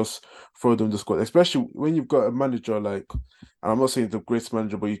should just throw them the squad, especially when you've got a manager like, and I'm not saying the greatest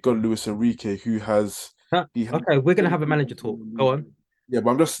manager, but you've got Luis Enrique, who has he has Okay, we're gonna have a manager talk. Go on. yeah,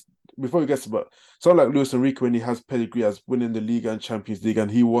 but I'm just before we get to but someone like Luis Enrique when he has pedigree as winning the league and Champions League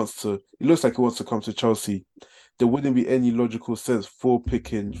and he wants to it looks like he wants to come to Chelsea, there wouldn't be any logical sense for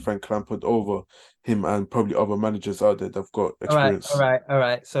picking Frank Lampard over him and probably other managers out there that've got All right, all experience. right, all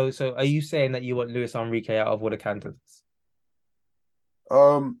right. So are you saying that you want Luis Enrique out of all the candidates?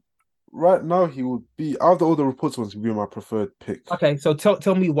 Um right now he would be out of all the reports ones would be my preferred pick. Okay, so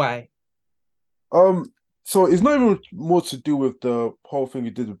tell me why. Um, so it's not even more to do with the whole thing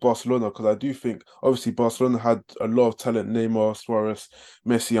he did with Barcelona, because I do think obviously Barcelona had a lot of talent, Neymar, Suarez,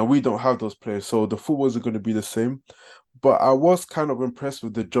 Messi, and we don't have those players, so the football isn't going to be the same. But I was kind of impressed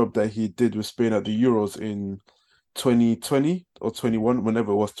with the job that he did with Spain at the Euros in 2020 or 21,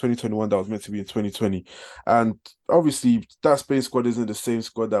 whenever it was 2021, that was meant to be in 2020. And obviously, that Spain squad isn't the same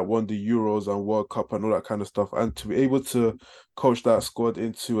squad that won the Euros and World Cup and all that kind of stuff. And to be able to coach that squad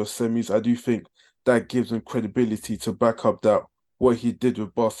into a semis, I do think that gives him credibility to back up that what he did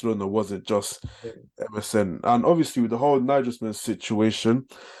with Barcelona wasn't just MSN. And obviously, with the whole Nigelsmann situation,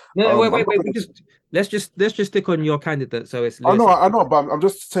 No, wait, I'm wait, not wait. gonna. Let's just stick on your candidate. So it's I Lewis. know, I know, but I'm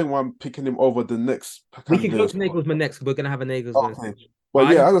just saying why I'm picking him over the next We can candidate go as to well. Nagelsmann next. We're gonna have a Nagelsmann Okay. section. But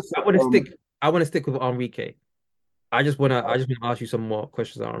But yeah, as I said, I want to stick. I want to stick with Enrique. I just wanna ask you some more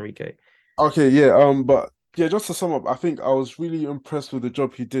questions on Enrique. okay, yeah, but yeah, just to sum up, I think I was really impressed with the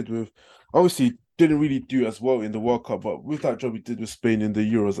job he did with obviously didn't really do as well in the World Cup, but with that job he did with Spain in the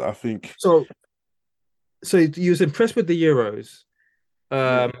Euros, I think So you was impressed with the Euros.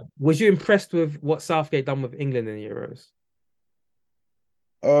 yeah. Was you impressed with what Southgate done with England in the Euros?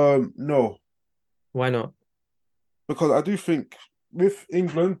 No, Why not? because I do think with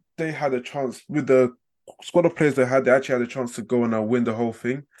England they had a chance with the squad of players they had, they actually had a chance to go on and win the whole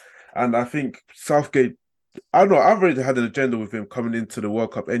thing. And I think Southgate, I don't know, I've already had an agenda with him coming into the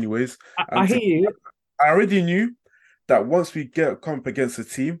World Cup anyways. I And hear you. I already knew that once we get come up against a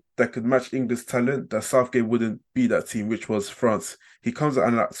team that could match England's talent, that Southgate wouldn't be that team, which was France. He comes out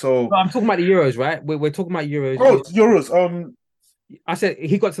and so No, I'm talking about the Euros, right? We're talking about Euros. oh Euros. I said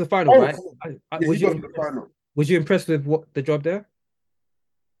he got to the final, Oh right? yeah, he got to the final. Was you impressed with what the job there?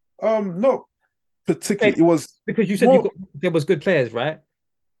 Not Okay, particularly. It was because you said more there was good players, right?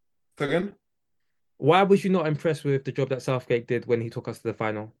 again. Why was you not impressed with the job that Southgate did when he took us to the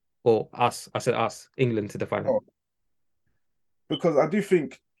final? Or us, I said us, England to the final. Oh, because I do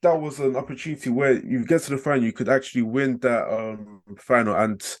think that was an opportunity where you get to the final, you could actually win that final.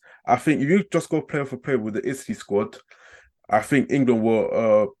 And I think if you just go player for player with the Italy squad, I think England were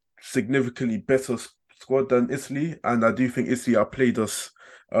a significantly better squad than Italy, and I do think Italy outplayed us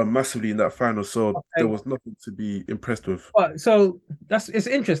massively in that final. So there Okay. was nothing to be impressed with. Well, so it's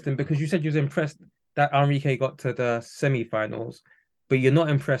interesting because you said you was impressed that Enrique got to the semi-finals, but you're not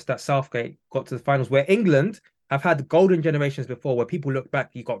impressed that Southgate got to the finals, where England have had golden generations before, where people look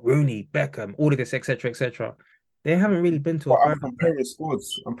back, you got Rooney, Beckham, all of this, etc., etc. They haven't really been to But a I'm final, right? comparing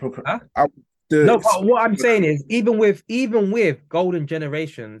squads. Huh? No, The but what I'm saying is, even with golden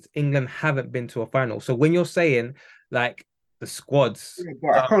generations, England haven't been to a final. So when you're saying like the squads, yeah,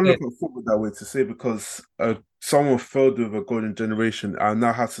 but I can't look at football that way to say because someone failed with a golden generation and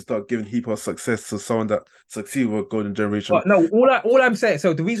now has to start giving heap of success to someone that succeeded with a golden generation. well, no, all I'm saying.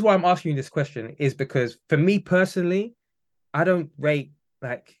 So the reason why I'm asking you this question is because for me personally, I don't rate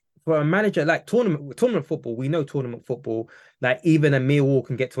like for a manager like tournament football. We know tournament football, like even a Millwall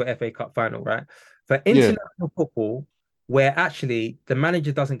can get to an FA Cup final, right? For Yeah, international football, where actually the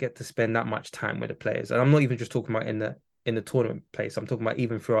manager doesn't get to spend that much time with the players, and I'm not even just talking about in the tournament place. I'm talking about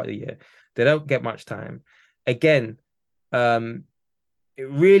even throughout the year. They don't get much time. Again, um, it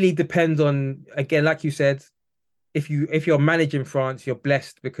really depends on again, like you said, if you're managing France, you're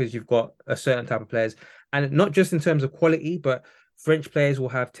blessed because you've got a certain type of players, and not just in terms of quality, but French players will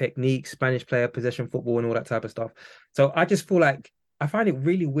have technique, Spanish player possession football, and all that type of stuff. So I just feel like I find it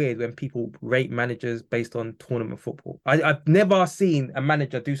really weird when people rate managers based on tournament football. I've never seen a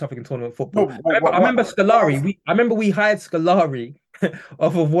manager do something in tournament football. No, I remember Scolari. I remember we hired Scolari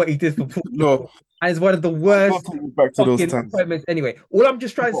off of what he did for no, Portugal, and it's one of the don't worst take me back to those fucking times. appointments. Anyway, all I'm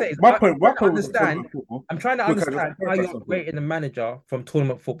just trying to say is My I'm point, trying to with understand. tournament football. I'm trying to Look, I just understand how clarify you're something. rating a manager from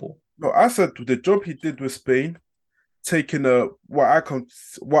tournament football. No, I said the job he did with Spain, taking what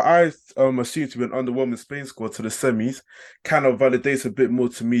I assume to be an underwhelming Spain squad to the semis, kind of validates a bit more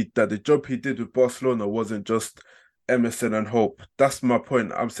to me that the job he did with Barcelona wasn't just Emerson and hope. That's my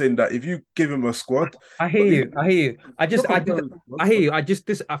point. I'm saying that if you give him a squad, I hear you. I hear you. I hear you.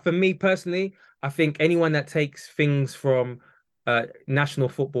 For me personally, I think anyone that takes things from national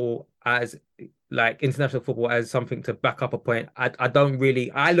football as like international football as something to back up a point, I don't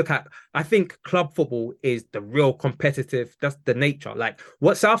really. I think club football is the real competitive. That's the nature. Like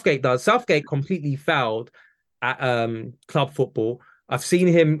what Southgate does. Southgate completely fouled at club football. I've seen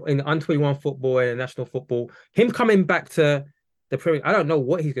him in under 21 football and national football. Him coming back to the Premier, I don't know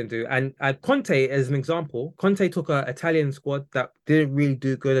what he's going to do. And Conte, as an example, Conte took an Italian squad that didn't really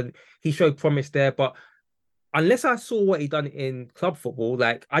do good, and he showed promise there. But unless I saw what he done in club football,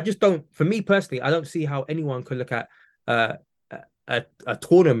 like I just don't. For me personally, I don't see how anyone could look at uh, a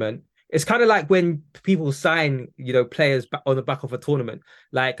tournament. It's kind of like when people sign, players on the back of a tournament.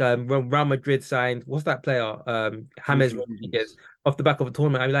 Like when Real Madrid signed, what's that player? James Rodriguez off the back of a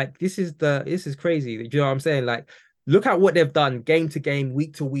tournament. I'm like, this is crazy. Do you know what I'm saying? Like, look at what they've done game to game,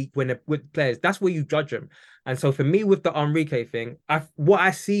 week to week when they're with players. That's where you judge them. And so for me, with the Enrique thing, what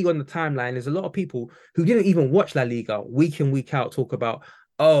I see on the timeline is a lot of people who didn't even watch La Liga week in, week out talk about,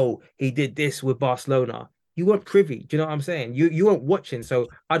 oh, he did this with Barcelona. You weren't privy. Do you know what I'm saying? You weren't watching. So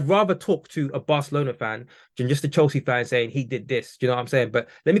I'd rather talk to a Barcelona fan than just a Chelsea fan saying he did this. Do you know what I'm saying? But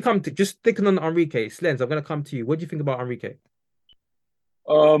let me come to just sticking on Enrique. Slens, I'm gonna come to you. What do you think about Enrique?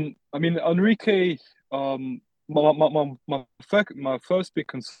 I mean, Enrique, my first big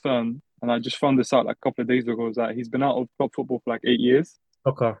concern, and I just found this out like a couple of days ago, is that he's been out of club football for like 8 years.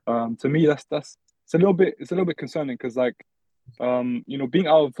 Okay. To me, that's it's a little bit concerning because like, being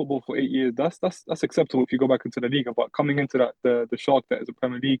out of football for 8 years, that's acceptable if you go back into the league. But coming into the shark that is the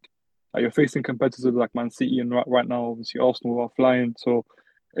Premier League, you're facing competitors like Man City and right now obviously Arsenal are flying. So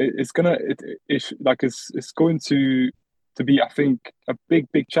it's going to be, I think, a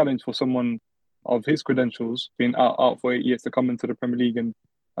big challenge for someone of his credentials being out for 8 years to come into the Premier League and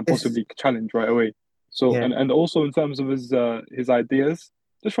possibly challenge right away. So Yeah. and also in terms of his ideas,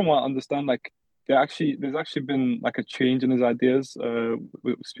 just from what I understand, like there's actually been like a change in his ideas.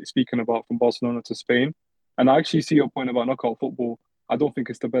 Speaking about from Barcelona to Spain, and I actually see your point about knockout football. I don't think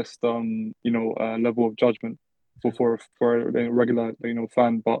it's the best level of judgment for a regular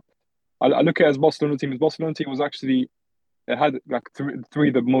fan, but I look at it as Barcelona team. His Barcelona team was actually, it had like three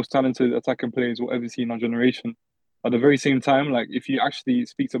of the most talented attacking players we'll ever see in our generation. At the very same time, like if you actually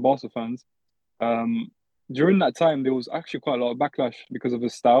speak to Barca fans, during that time there was actually quite a lot of backlash because of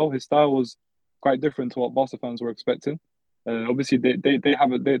his style. His style was quite different to what Barca fans were expecting. Obviously,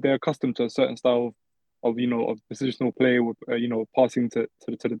 they're accustomed to a certain style of positional play with passing to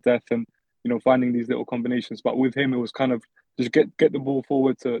the death and finding these little combinations. But with him, it was kind of just get the ball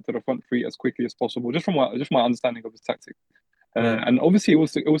forward to the front three as quickly as possible. Just my understanding of his tactic. And obviously it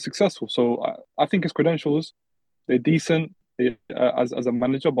was successful. So I think his credentials, they're decent as a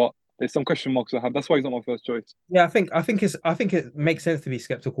manager, but there's some question marks I have. That's why he's not my first choice. Yeah, I think it makes sense to be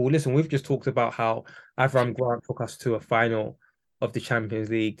skeptical. Listen, we've just talked about how Avram Grant took us to a final of the Champions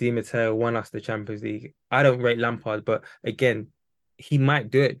League. Di Matteo won us the Champions League. I don't rate Lampard, but again, he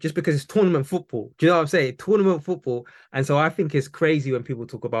might do it just because it's tournament football. Do you know what I'm saying? Tournament football. And so I think it's crazy when people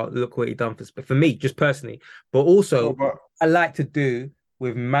talk about look what he done for me, just personally. But also, I like to do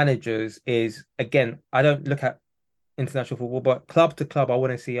with managers is again, I don't look at international football, but club to club, I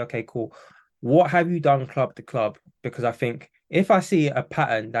want to see, okay, cool. What have you done club to club? Because I think if I see a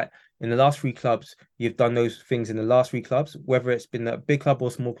pattern that in the last three clubs, you've done those things in the last three clubs, whether it's been a big club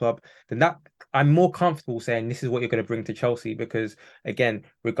or small club, then that I'm more comfortable saying this is what you're going to bring to Chelsea because again,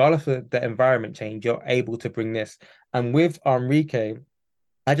 regardless of the environment change, you're able to bring this. And with Enrique,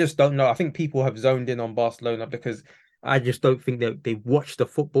 I just don't know. I think people have zoned in on Barcelona because I just don't think that they watch the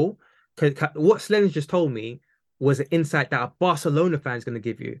football. Because what Slen's just told me was an insight that a Barcelona fan is going to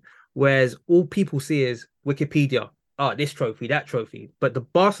give you. Whereas all people see is Wikipedia. Oh, this trophy, that trophy. But the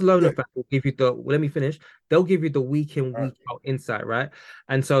Barcelona fan will give you let me finish. They'll give you the week in, week out insight, right?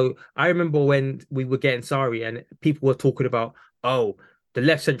 And so I remember when we were getting Sarri and people were talking about, oh, the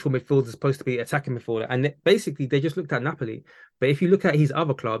left central midfielder is supposed to be attacking midfielder. And basically they just looked at Napoli. But if you look at his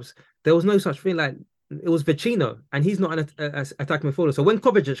other clubs, there was no such thing. Like it was Vecino, and he's not an attacking midfielder. So when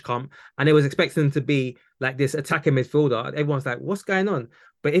Kovacic come and they was expecting him to be like this attacking midfielder, everyone's like, "What's going on?"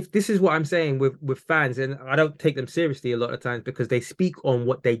 But if this is what I'm saying with fans, and I don't take them seriously a lot of times because they speak on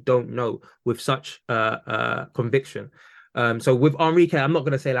what they don't know with such conviction. So with Enrique, I'm not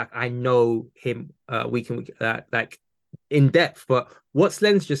gonna say like I know him week in week like in depth, but what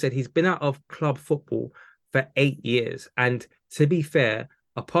Slens just said, he's been out of club football for 8 years, and to be fair,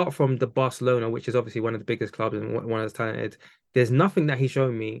 apart from the Barcelona, which is obviously one of the biggest clubs and one of the talented, there's nothing that he's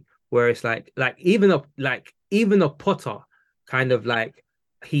shown me where it's like even a Potter kind of like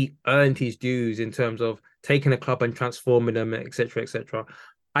he earned his dues in terms of taking a club and transforming them, etc., etc.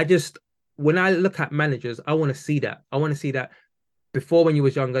 I just when I look at managers, I want to see that. I want to see that before when you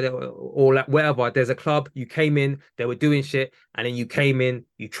was younger or like whatever, there's a club, you came in, they were doing shit, and then you came in,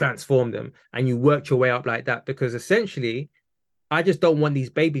 you transformed them, and you worked your way up like that. Because essentially, I just don't want these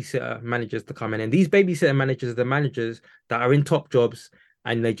babysitter managers to come in. And these babysitter managers are the managers that are in top jobs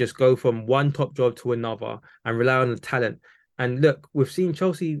and they just go from one top job to another and rely on the talent. And look, we've seen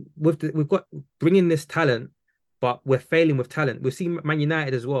Chelsea we've got bringing this talent, but we're failing with talent. We've seen Man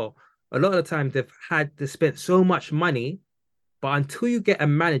United as well. A lot of the time they spent so much money, but until you get a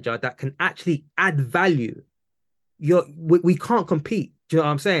manager that can actually add value, we can't compete. Do you know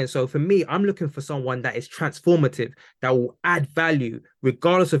what I'm saying? So for me, I'm looking for someone that is transformative, that will add value,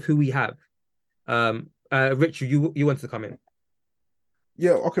 regardless of who we have. Richard, you wanted to come in.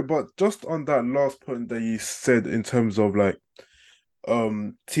 Yeah, okay, but just on that last point that you said in terms of like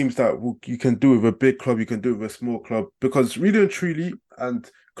teams that you can do with a big club, you can do with a small club, because really and truly, and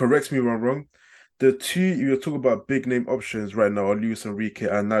correct me if I'm wrong, the two you're talking about big name options right now are Luis Enrique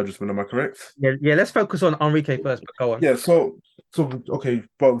and Nigel. Am I correct? Yeah. Let's focus on Enrique first. But go on. Yeah. So okay,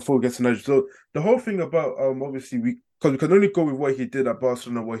 but before we get to Nigel, so the whole thing about obviously because we can only go with what he did at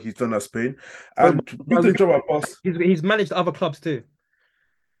Barcelona, what he's done at Spain, and with the job at Barcelona, he's managed other clubs too.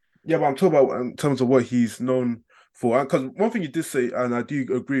 Yeah, but I'm talking about in terms of what he's known for. Because one thing you did say, and I do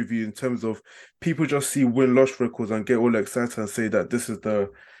agree with you in terms of people just see win-loss records and get all excited and say that this is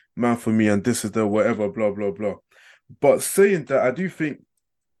the man for me and this is the whatever, blah, blah, blah. But saying that, I do think,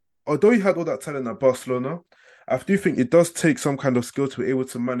 although he had all that talent at Barcelona, I do think it does take some kind of skill to be able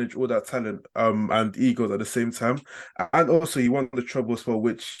to manage all that talent and egos at the same time. And also, he won the treble as well,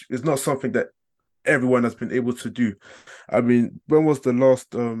 which is not something that everyone has been able to do. I mean, when was the last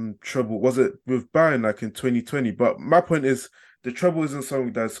treble? Was it with Bayern like in 2020? But my point is the treble isn't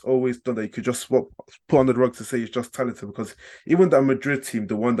something that's always done that you could just put under the rug to say it's just talented, because even that Madrid team,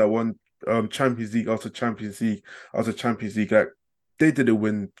 the one that won Champions League after Champions League after Champions League, like they didn't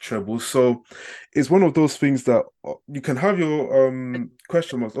win trebles. So it's one of those things that you can have your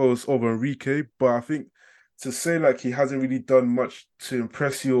question marks over Enrique, but I think to say like he hasn't really done much to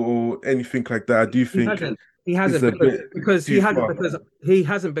impress you or anything like that, I do think he hasn't because he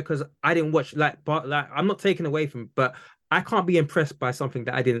hasn't because I didn't watch but I'm not taking away from, but I can't be impressed by something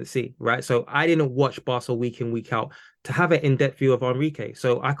that I didn't see, right? So I didn't watch Barca week in, week out to have an in-depth view of Enrique.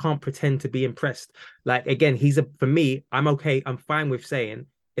 So I can't pretend to be impressed. Like again, for me, I'm okay. I'm fine with saying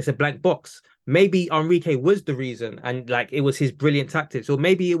it's a blank box. Maybe Enrique was the reason, and like it was his brilliant tactics, or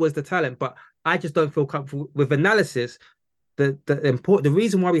maybe it was the talent, but I just don't feel comfortable with analysis. The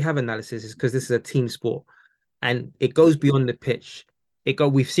reason why we have analysis is because this is a team sport and it goes beyond the pitch.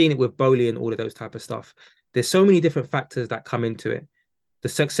 We've seen it with Bowley and all of those type of stuff. There's so many different factors that come into it. The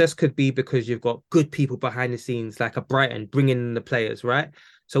success could be because you've got good people behind the scenes, like a Brighton bringing in the players, right?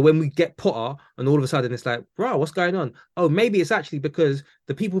 So when we get Potter and all of a sudden it's like, bro, what's going on? Oh, maybe it's actually because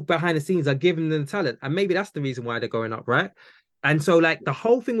the people behind the scenes are giving them the talent. And maybe that's the reason why they're going up, right? And so like the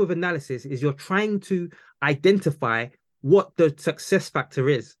whole thing with analysis is you're trying to identify what the success factor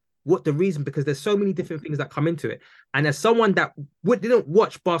is, what the reason, because there's so many different things that come into it. And as someone that didn't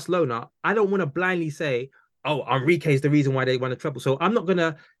watch Barcelona, I don't want to blindly say, oh, Enrique is the reason why they won the treble. So I'm not going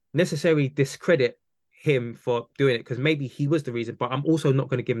to necessarily discredit him for doing it because maybe he was the reason, but I'm also not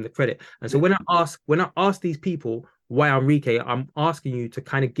going to give him the credit. And so when I ask these people why Enrique, I'm asking you to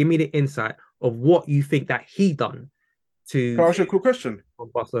kind of give me the insight of what you think that he done to. Can I ask you a quick question?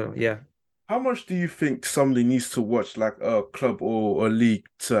 Barcelona, yeah. How much do you think somebody needs to watch like a club or a league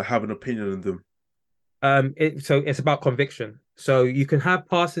to have an opinion on them? So it's about conviction. So you can have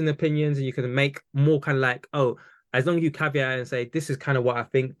passing opinions and you can make more kind of like, oh, as long as you caveat and say this is kind of what I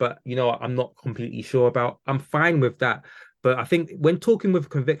think, but you know I'm not completely sure about. I'm fine with that. But I think when talking with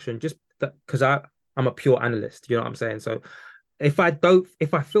conviction, just because I'm a pure analyst, you know what I'm saying? So if I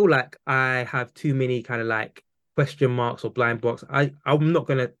feel like I have too many kind of like question marks or blind box, I'm not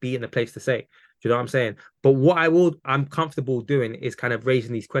gonna be in a place to say. Do you know what I'm saying? But what I'm comfortable doing is kind of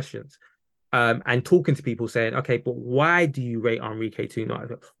raising these questions. and talking to people saying, okay, but why do you rate Enrique too much?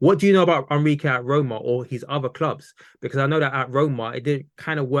 What do you know about Enrique at Roma or his other clubs? Because I know that at Roma, it didn't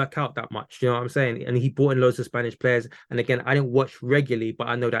kind of work out that much. You know what I'm saying? And he brought in loads of Spanish players. And again, I didn't watch regularly, but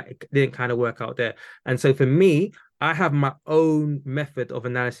I know that it didn't kind of work out there. And so for me, I have my own method of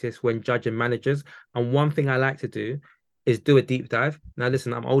analysis when judging managers. And one thing I like to do is do a deep dive. Now,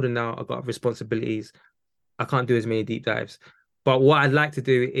 listen, I'm older now. I've got responsibilities. I can't do as many deep dives. But what I'd like to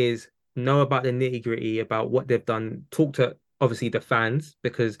do is know about the nitty gritty, about what they've done, talk to obviously the fans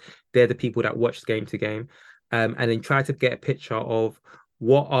because they're the people that watch game to game, and then try to get a picture of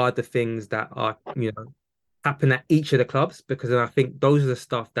what are the things that are, happen at each of the clubs, because then I think those are the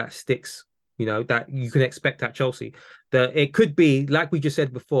stuff that sticks, that you can expect at Chelsea. That it could be, like we just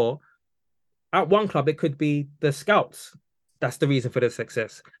said before, at one club, it could be the scouts. That's the reason for the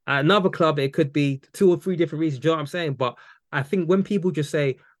success. At another club, it could be two or three different reasons. Do you know what I'm saying? But I think when people just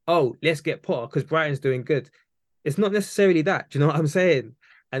say, oh, let's get Potter because Brighton's doing good, it's not necessarily that. Do you know what I'm saying?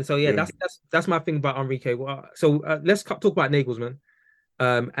 And so, yeah, that's my thing about Enrique. So let's talk about Nagelsmann.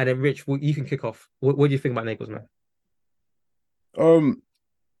 And then Rich, you can kick off. What do you think about Nagelsmann?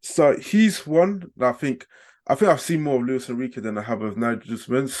 So he's one that I think I've seen more of Luis Enrique than I have of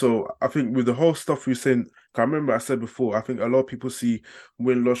Nigel. So I think with the whole stuff we're saying, I remember I said before, I think a lot of people see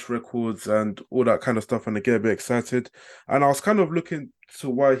win-loss records and all that kind of stuff and they get a bit excited. And I was kind of looking to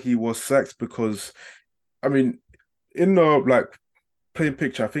why he was sacked because, I mean, in the plain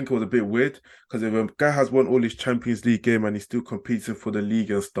picture, I think it was a bit weird because if a guy has won all his Champions League game and he's still competing for the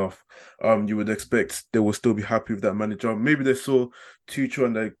league and stuff, you would expect they will still be happy with that manager. Maybe they saw Tuchel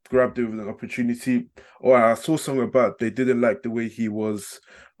and they grabbed it with an opportunity, or I saw something about they didn't like the way he was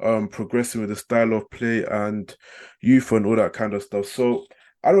progressing with the style of play and youth and all that kind of stuff. So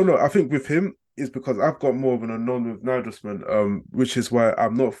I don't know. I think with him is because I've got more of an unknown with Nagelsmann, which is why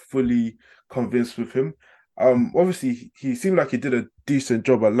I'm not fully convinced with him. Obviously he seemed like he did a decent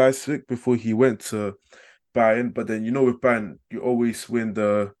job at Leipzig before he went to Bayern, but then with Bayern you always win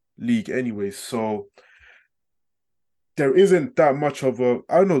the league anyway, so there isn't that much of a,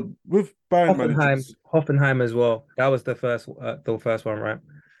 I don't know, with Bayern managers. Hoffenheim as well. That was the first one, right?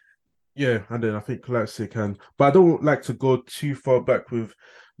 Yeah, and then I think Leipzig but I don't like to go too far back with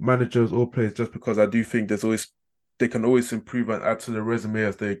managers or players just because I do think they can always improve and add to the resume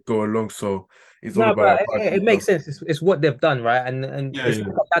as they go along. So it's all No, about but it makes sense. It's what they've done, right? And yeah, it's like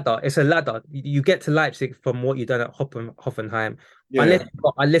a ladder. It's a ladder. You get to Leipzig from what you've done at Hoffenheim. Yeah.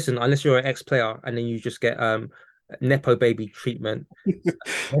 Unless you're an ex-player and then you just get nepo baby treatment.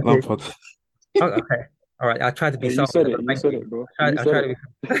 Lampard. Okay. All right. I tried to be You said it. You said it, bro. I tried to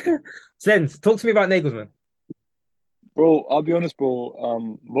be Slens, talk to me about Nagelsmann. Bro, I'll be honest,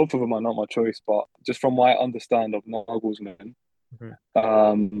 bro. Both of them are not my choice, but just from what I understand of Nagelsmann,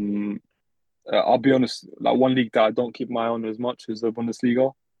 I'll be honest. Like one league that I don't keep my eye on as much is the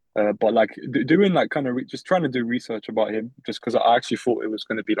Bundesliga. But like doing like kind of just trying to do research about him, just because I actually thought it was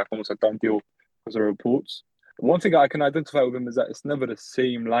going to be like almost a done deal because of reports. One thing I can identify with him is that it's never the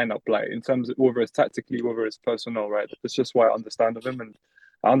same lineup, like in terms of whether it's tactically, whether it's personnel, right? That's just what I understand of him, and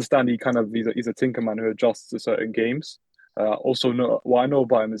I understand he's a tinker man who adjusts to certain games. What I know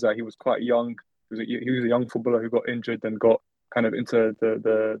about him is that he was quite young. He was a young footballer who got injured and got kind of into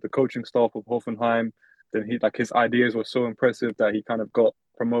the coaching staff of Hoffenheim. Then his ideas were so impressive that he kind of got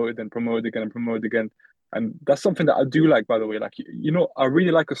promoted and promoted again and promoted again. And that's something that I do like, by the way. Like, I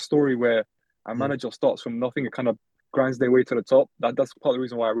really like a story where a manager starts from nothing and kind of grinds their way to the top. That's part of the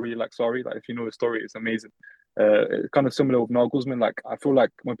reason why I really like Sorry. Like, if you know the story, it's amazing. It's kind of similar with Nagelsmann. Like, I feel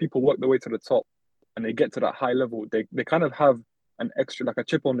like when people work their way to the top and they get to that high level, they kind of have an extra, like a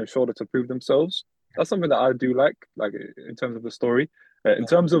chip on their shoulder to prove themselves. That's something that I do like in terms of the story. In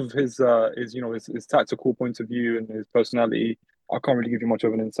terms of his tactical point of view and his personality, I can't really give you much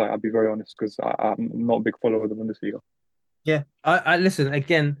of an insight. I'll be very honest because I'm not a big follower of the Bundesliga. Yeah, I listen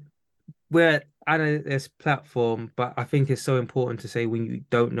again. We're at this platform, but I think it's so important to say when you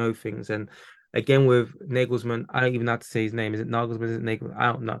don't know things. And again, with Nagelsmann, I don't even know how to say his name. Is it Nagelsmann? Is it Nagelsmann?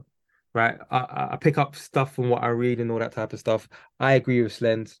 I don't know. Right? I pick up stuff from what I read and all that type of stuff. I agree with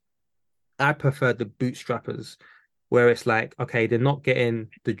Slens. I prefer the bootstrappers, where it's like, okay, they're not getting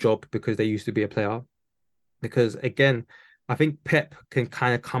the job because they used to be a player. Because again, I think Pep can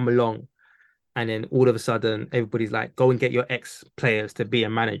kind of come along and then all of a sudden everybody's like, go and get your ex-players to be a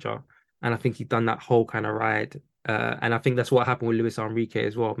manager. And I think he's done that whole kind of ride. And I think that's what happened with Luis Enrique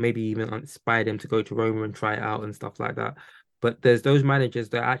as well. Maybe even inspired him to go to Roma and try it out and stuff like that. But there's those managers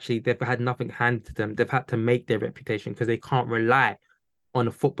that actually they've had nothing handed to them. They've had to make their reputation because they can't rely on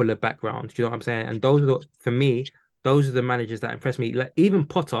a footballer background. Do you know what I'm saying? And those are, for me, those are the managers that impress me. Like even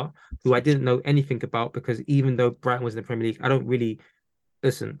Potter, who I didn't know anything about, because even though Brighton was in the Premier League, I don't really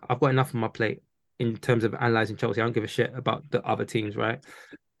listen. I've got enough on my plate in terms of analyzing Chelsea. I don't give a shit about the other teams, right?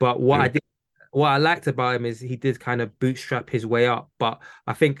 But what I liked about him is he did kind of bootstrap his way up. But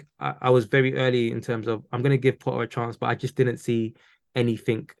I think I was very early in terms of I'm going to give Potter a chance, but I just didn't see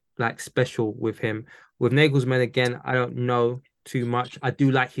anything like special with him. With Nagelsmann, again, I don't know too much. I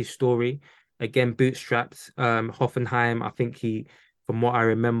do like his story. Again, bootstrapped. Hoffenheim, I think from what I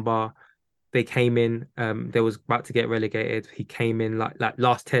remember, they came in. They was about to get relegated. He came in like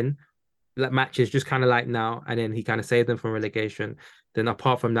last 10 like matches, just kind of like now, and then he kind of saved them from relegation. Then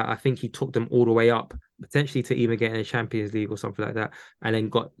apart from that, I think he took them all the way up, potentially to even get in the Champions League or something like that, and then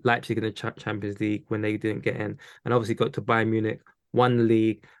got Leipzig in the Champions League when they didn't get in, and obviously got to Bayern Munich, won the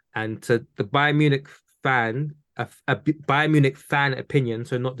league, and to the Bayern Munich fan, a Bayern Munich fan opinion,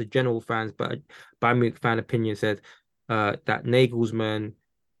 so not the general fans, but a Bayern Munich fan opinion said that Nagelsmann,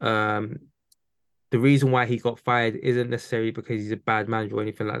 um, the reason why he got fired isn't necessarily because he's a bad manager or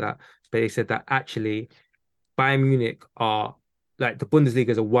anything like that. But they said that actually Bayern Munich are like the Bundesliga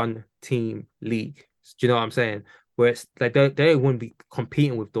is a one team league. Do you know what I'm saying? Where it's like they wouldn't be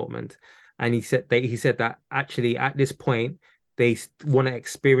competing with Dortmund. And he said that actually at this point they want an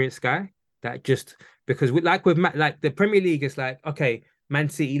experienced guy that just because like the Premier League is like, okay, Man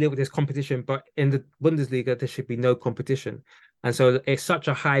City live with this competition, but in the Bundesliga there should be no competition. And so it's such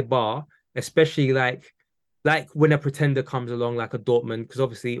a high bar, especially like when a pretender comes along like a Dortmund, because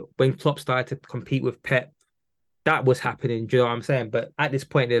obviously when Klopp started to compete with Pep, that was happening. Do you know what I'm saying? But at this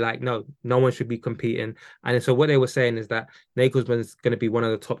point, they're like, no one should be competing. And so what they were saying is that Nagelsmann's going to be one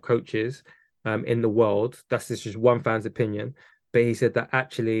of the top coaches in the world. That's just one fan's opinion. But he said that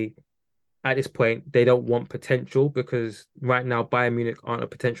actually, at this point, they don't want potential because right now Bayern Munich aren't a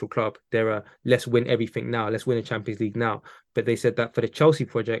potential club. They're a let's win everything now, let's win the Champions League now. But they said that for the Chelsea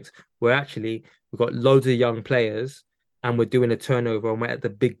project, we've got loads of young players and we're doing a turnover and we're at the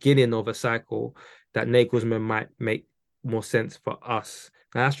beginning of a cycle that Nagelsmann might make more sense for us.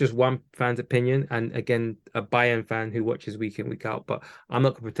 Now, that's just one fan's opinion. And again, a Bayern fan who watches week in, week out, but I'm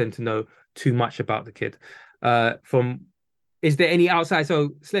not going to pretend to know too much about the kid. Is there any outside?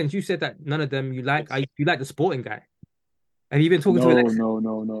 So, Slens, you said that none of them you like. You like the sporting guy. Have you been talking to Alexa?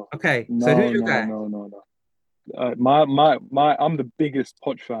 No. Okay, so who's your guy? No. I'm the biggest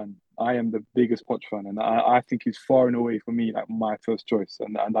Poch fan. I am the biggest Poch fan, and I think he's far and away for me like my first choice,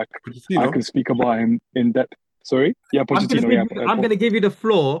 and I can speak about him in depth. Sorry, yeah, Pochettino. I'm going to give you the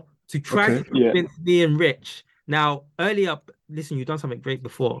floor to try to Yeah. convince me and Rich. Now, earlier, listen, you've done something great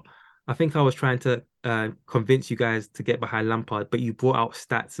before. I think I was trying to convince you guys to get behind Lampard, but you brought out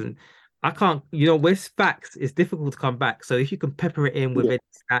stats, and I can't. With facts, it's difficult to come back. So if you can pepper it in with any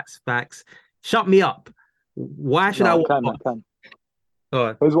stats, facts, shut me up. Why should I? I can. All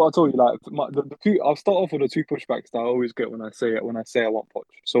right. Here's what I told you. Like the two, I'll start off with the two pushbacks that I always get when I say it. When I say I want Poch.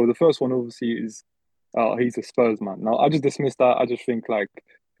 So the first one obviously is, he's a Spurs man. Now I just dismiss that. I just think like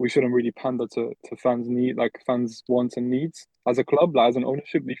we shouldn't really pander to fans' wants and needs as a club, like as an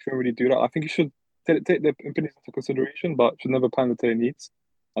ownership. You shouldn't really do that. I think you should take their opinions into consideration, but should never pander to their needs.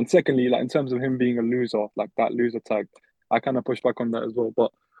 And secondly, like in terms of him being a loser, like that loser tag, I kind of push back on that as well.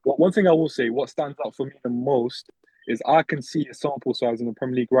 But one thing I will say, what stands out for me the most is I can see a sample size in the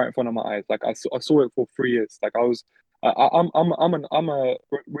Premier League right in front of my eyes. Like I saw it for 3 years. Like I'm a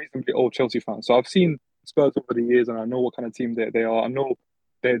reasonably old Chelsea fan, so I've seen Spurs over the years, and I know what kind of team they are. I know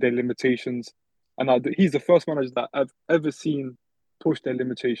their limitations, and he's the first manager that I've ever seen push their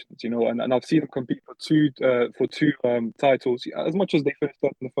limitations. And I've seen them compete for two titles. As much as they finished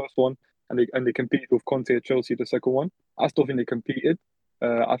third in the first one, and they competed with Conte at Chelsea the second one, I still think they competed.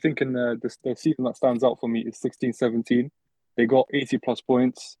 I think in the season that stands out for me is 16-17. They got 80 plus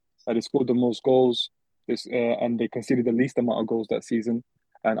points. They scored the most goals, and they conceded the least amount of goals that season.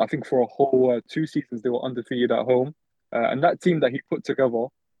 And I think for a whole 2 seasons, they were undefeated at home. And that team that he put together,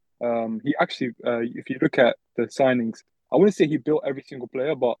 he actually, if you look at the signings, I wouldn't say he built every single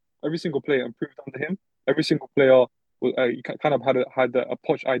player, but every single player improved under him. Every single player he kind of had a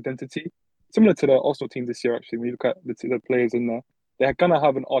Poch identity, similar to the Arsenal team this year. Actually, when you look at the players in there, they're gonna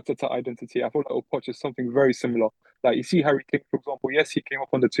have an Arteta identity. I feel like Poch is something very similar. Like you see Harry Kane, for example. Yes, he came up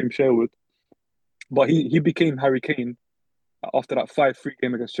under Tim Sherwood, but he became Harry Kane after that 5-3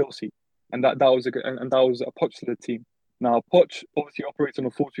 game against Chelsea, and that was a Poch to the team. Now Poch obviously operates on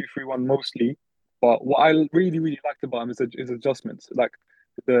a 4-2-3-1 mostly, but what I really really liked about him is his adjustments. Like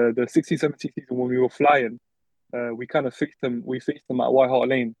the 16-17 season when we were flying, we kind of faced him. We faced him at White Hart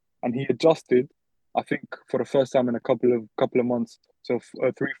Lane, and he adjusted. I think for the first time in a couple of months, so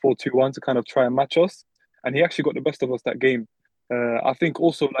 3-4-2-1 to kind of try and match us. and he actually got the best of us that game. I think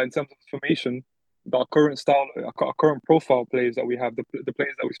also like in terms of formation, our current style, our current profile players that we have, the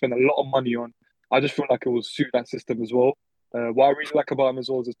players that we spend a lot of money on, I just feel like it will suit that system as well. What I really like about him as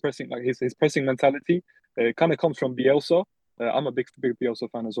well is his pressing, like his pressing mentality. It kind of comes from Bielsa. I'm a big Bielsa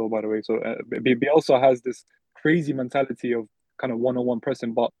fan as well, by the way. So Bielsa has this crazy mentality of kind of one-on-one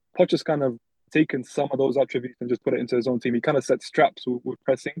pressing, but Poch has kind of taken some of those attributes and just put it into his own team. He kind of sets traps with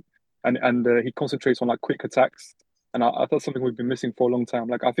pressing, and he concentrates on like quick attacks. And I thought something we've been missing for a long time.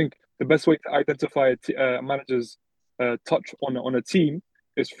 Like I think the best way to identify a manager's touch on a team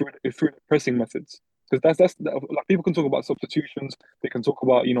is through pressing methods. Because that's like people can talk about substitutions, they can talk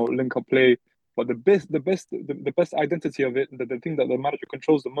about link up play, but the best identity of it, the thing that the manager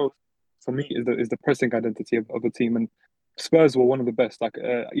controls the most for me is the pressing identity of a team. And Spurs were one of the best. Like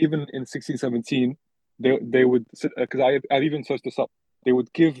even in 16-17, they would because I've even searched this up. They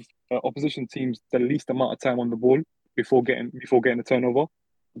would give opposition teams the least amount of time on the ball before getting a turnover.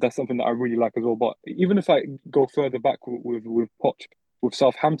 That's something that I really like as well. But even if I go further back with Poch, with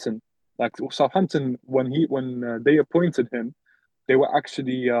Southampton, like Southampton when they appointed him, they were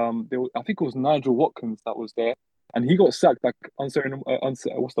actually I think it was Nigel Watkins that was there, and he got sacked like what's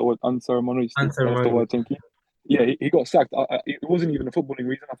the word, unceremoniously. That's the word, thank you. Yeah, he got sacked. It wasn't even a footballing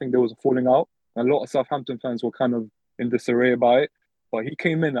reason. I think there was a falling out. And a lot of Southampton fans were kind of in disarray about it. But he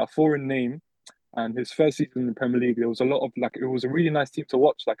came in a foreign name, and his first season in the Premier League, there was a lot of like it was a really nice team to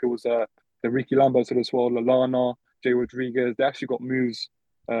watch. Like it was the Ricky Lamberts of this world, Lallana, Jay Rodriguez. They actually got moves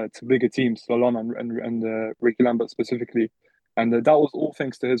to bigger teams, Lallana and Ricky Lambert specifically, and that was all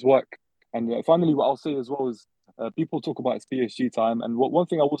thanks to his work. And finally, what I'll say as well is people talk about his PSG time, and one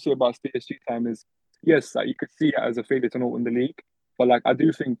thing I will say about his PSG time is yes, like, you could see it as a failure to not win the league, but like I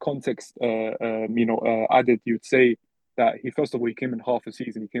do think context, added, you'd say that he first of all he came in half a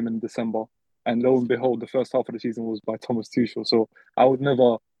season, he came in December, and lo and behold, the first half of the season was by Thomas Tuchel. So I would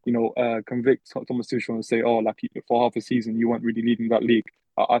never, convict Thomas Tuchel and say, oh, like for half a season you weren't really leading that league.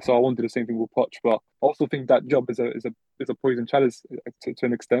 So I want to do the same thing with Poch, but I also think that job is a poison chalice to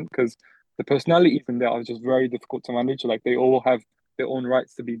an extent because the personalities in there are just very difficult to manage. Like they all have their own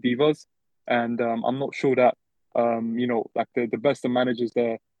rights to be divas, and I'm not sure that like the best of managers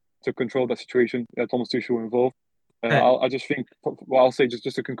there to control that situation. Thomas Tuchel involved. I just think, well, I'll say just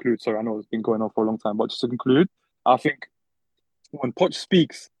to conclude. Sorry, I know it's been going on for a long time, but just to conclude, I think when Poch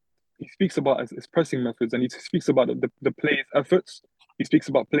speaks, he speaks about his pressing methods and he speaks about the players' efforts. He speaks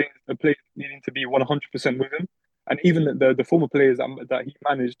about the players needing to be 100% with him, and even the former players that he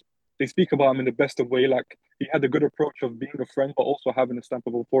managed, they speak about him in the best of way. Like he had a good approach of being a friend, but also having a stamp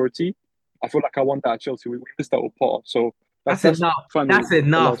of authority. I feel like I want that at Chelsea. We missed that with Potter, so that's enough. That's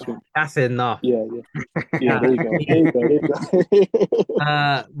enough. That's enough. Yeah. There you go. There you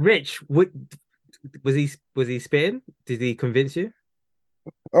go. Rich, what was he spitting? Did he convince you?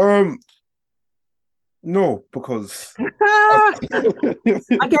 No, because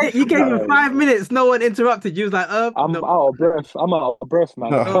you gave him 5 minutes. No one interrupted. You was like, I'm no. out of breath. I'm out of breath,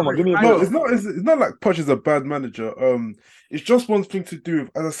 man. No, Come on, give me a no, break. it's not like Poch is a bad manager. It's just one thing to do with,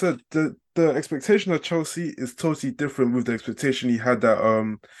 as I said, the expectation of Chelsea is totally different with the expectation he had at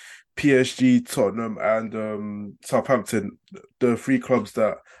PSG, Tottenham, and Southampton, the three clubs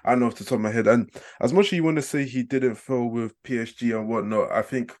that I know off the top of my head. And as much as you want to say he didn't fail with PSG and whatnot, I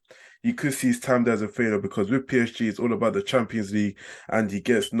think you could see his time there as a failure because with PSG, it's all about the Champions League, and he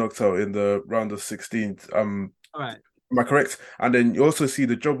gets knocked out in the round of 16. All right. Am I correct? And then you also see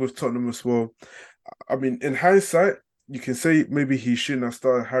the job with Tottenham as well. I mean, in hindsight, you can say maybe he shouldn't have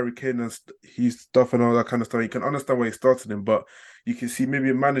started Harry Kane and his stuff and all that kind of stuff. You can understand why he started him, but you can see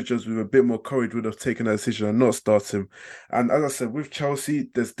maybe managers with a bit more courage would have taken that decision and not start him. And as I said, with Chelsea,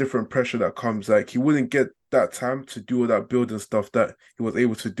 there's different pressure that comes. Like he wouldn't get that time to do all that building stuff that he was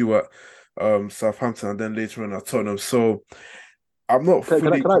able to do at Southampton and then later on at Tottenham. So I'm not fully.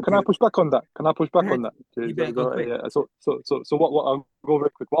 Can I push back on that? Can I push back on that? You better go quick. Yeah. So what I'll go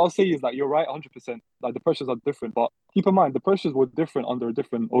very quick. What I'll say is that you're right, 100%. Like the pressures are different, but keep in mind the pressures were different under a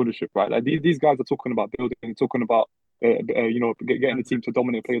different ownership, right? Like these guys are talking about building, talking about getting the team to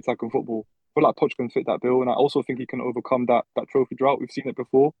dominate, play attacking football. I feel like Poch can fit that bill, and I also think he can overcome that trophy drought. We've seen it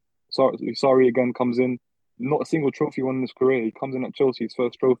before. Sorry again comes in, not a single trophy won in his career. He comes in at Chelsea's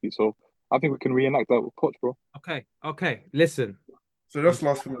first trophy, so I think we can reenact that with Poch, bro. Okay. Listen. So that's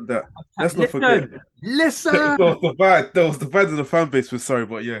last thing on that. Let's not forget. Listen. That was the vibe of the fan base. We're sorry,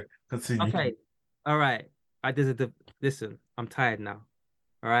 but yeah, continue. Okay. All right. Listen, I'm tired now.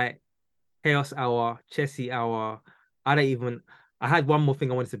 All right. Chaos hour, Chessy hour. I had one more thing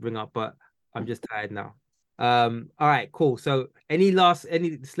I wanted to bring up, but I'm just tired now. All right, cool. So any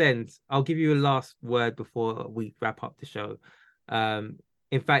Slens, I'll give you a last word before we wrap up the show.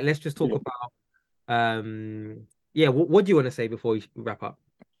 In fact, let's just talk about what do you want to say before we wrap up?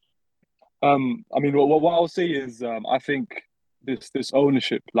 I mean, what I'll say is, I think this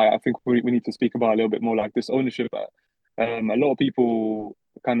ownership, like, I think we need to speak about a little bit more, like, this ownership. A lot of people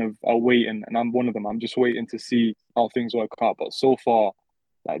kind of are waiting, and I'm one of them. I'm just waiting to see how things work out. But so far,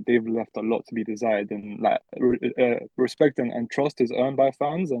 like, they've left a lot to be desired, and like respect and trust is earned by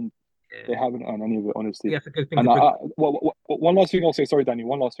fans, and they haven't earned any of it, honestly. Yeah, that's a good thing. And one last thing I'll say, sorry, Danny,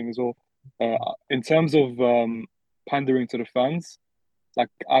 one last thing as well. In terms of pandering to the fans, like,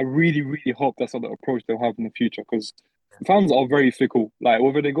 I really, really hope that's not the approach they'll have in the future, because fans are very fickle. Like,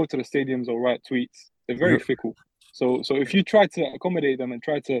 whether they go to the stadiums or write tweets, they're very fickle. So if you try to accommodate them and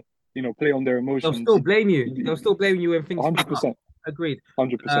try to, play on their emotions, they'll still blame you. They'll still blame you when things 100%. Agreed.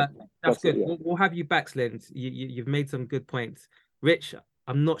 100%. That's good. It, yeah. We'll have you back, Slens. You've made some good points. Rich,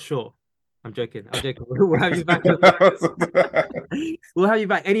 I'm not sure. I'm joking. We'll have you back. We'll have you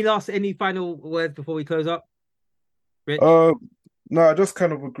back. Any final words before we close up, Rich? No, I just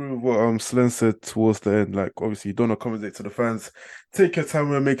kind of agree with what Slen said towards the end. Like, obviously, you don't accommodate to the fans. Take your time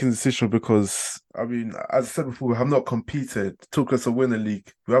when making decisions, because, I mean, as I said before, we have not competed. It took us to win the league.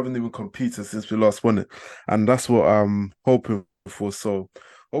 We haven't even competed since we last won it. And that's what I'm hoping for. So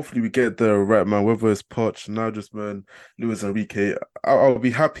hopefully we get the right man, whether it's Poch, Nagelsmann, Luis Enrique. I'll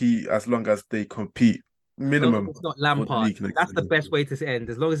be happy as long as they compete minimum. It's not Lampard. That's the best way to end,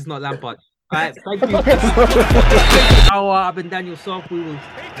 as long as it's not Lampard. All right, thank you. I've been Daniel Soft. We will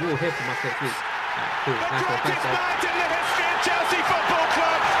hear from us next week. Cool. Nice one. Thanks, guys. In the history of Chelsea Football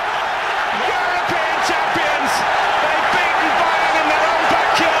Club, European champions. They've beaten Bayern in their own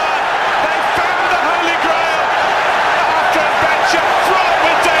backyard. They found the Holy Grail after a venture fraught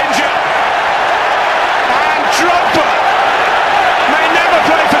with danger. And Drogba may never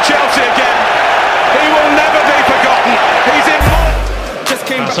play for Chelsea again. He will never be forgotten. He's in. Just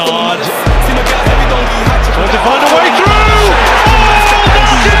came back from to find a way through! Oh,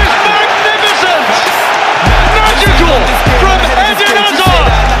 that is magnificent! Magical from Eden Hazard!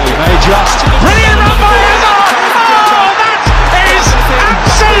 He may just bring it up by Hazard! Oh, that is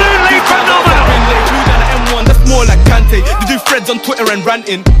absolutely phenomenal! That's more like Kante. They do threads on Twitter and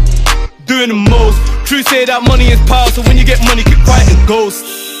ranting. Doing the most. True say that money is power, so when you get money, keep quiet and ghost.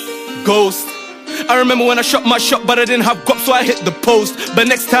 I remember when I shot my shot, but I didn't have guap, so I hit the post. But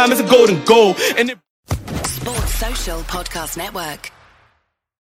next time it's a golden goal. Sports Social Podcast Network.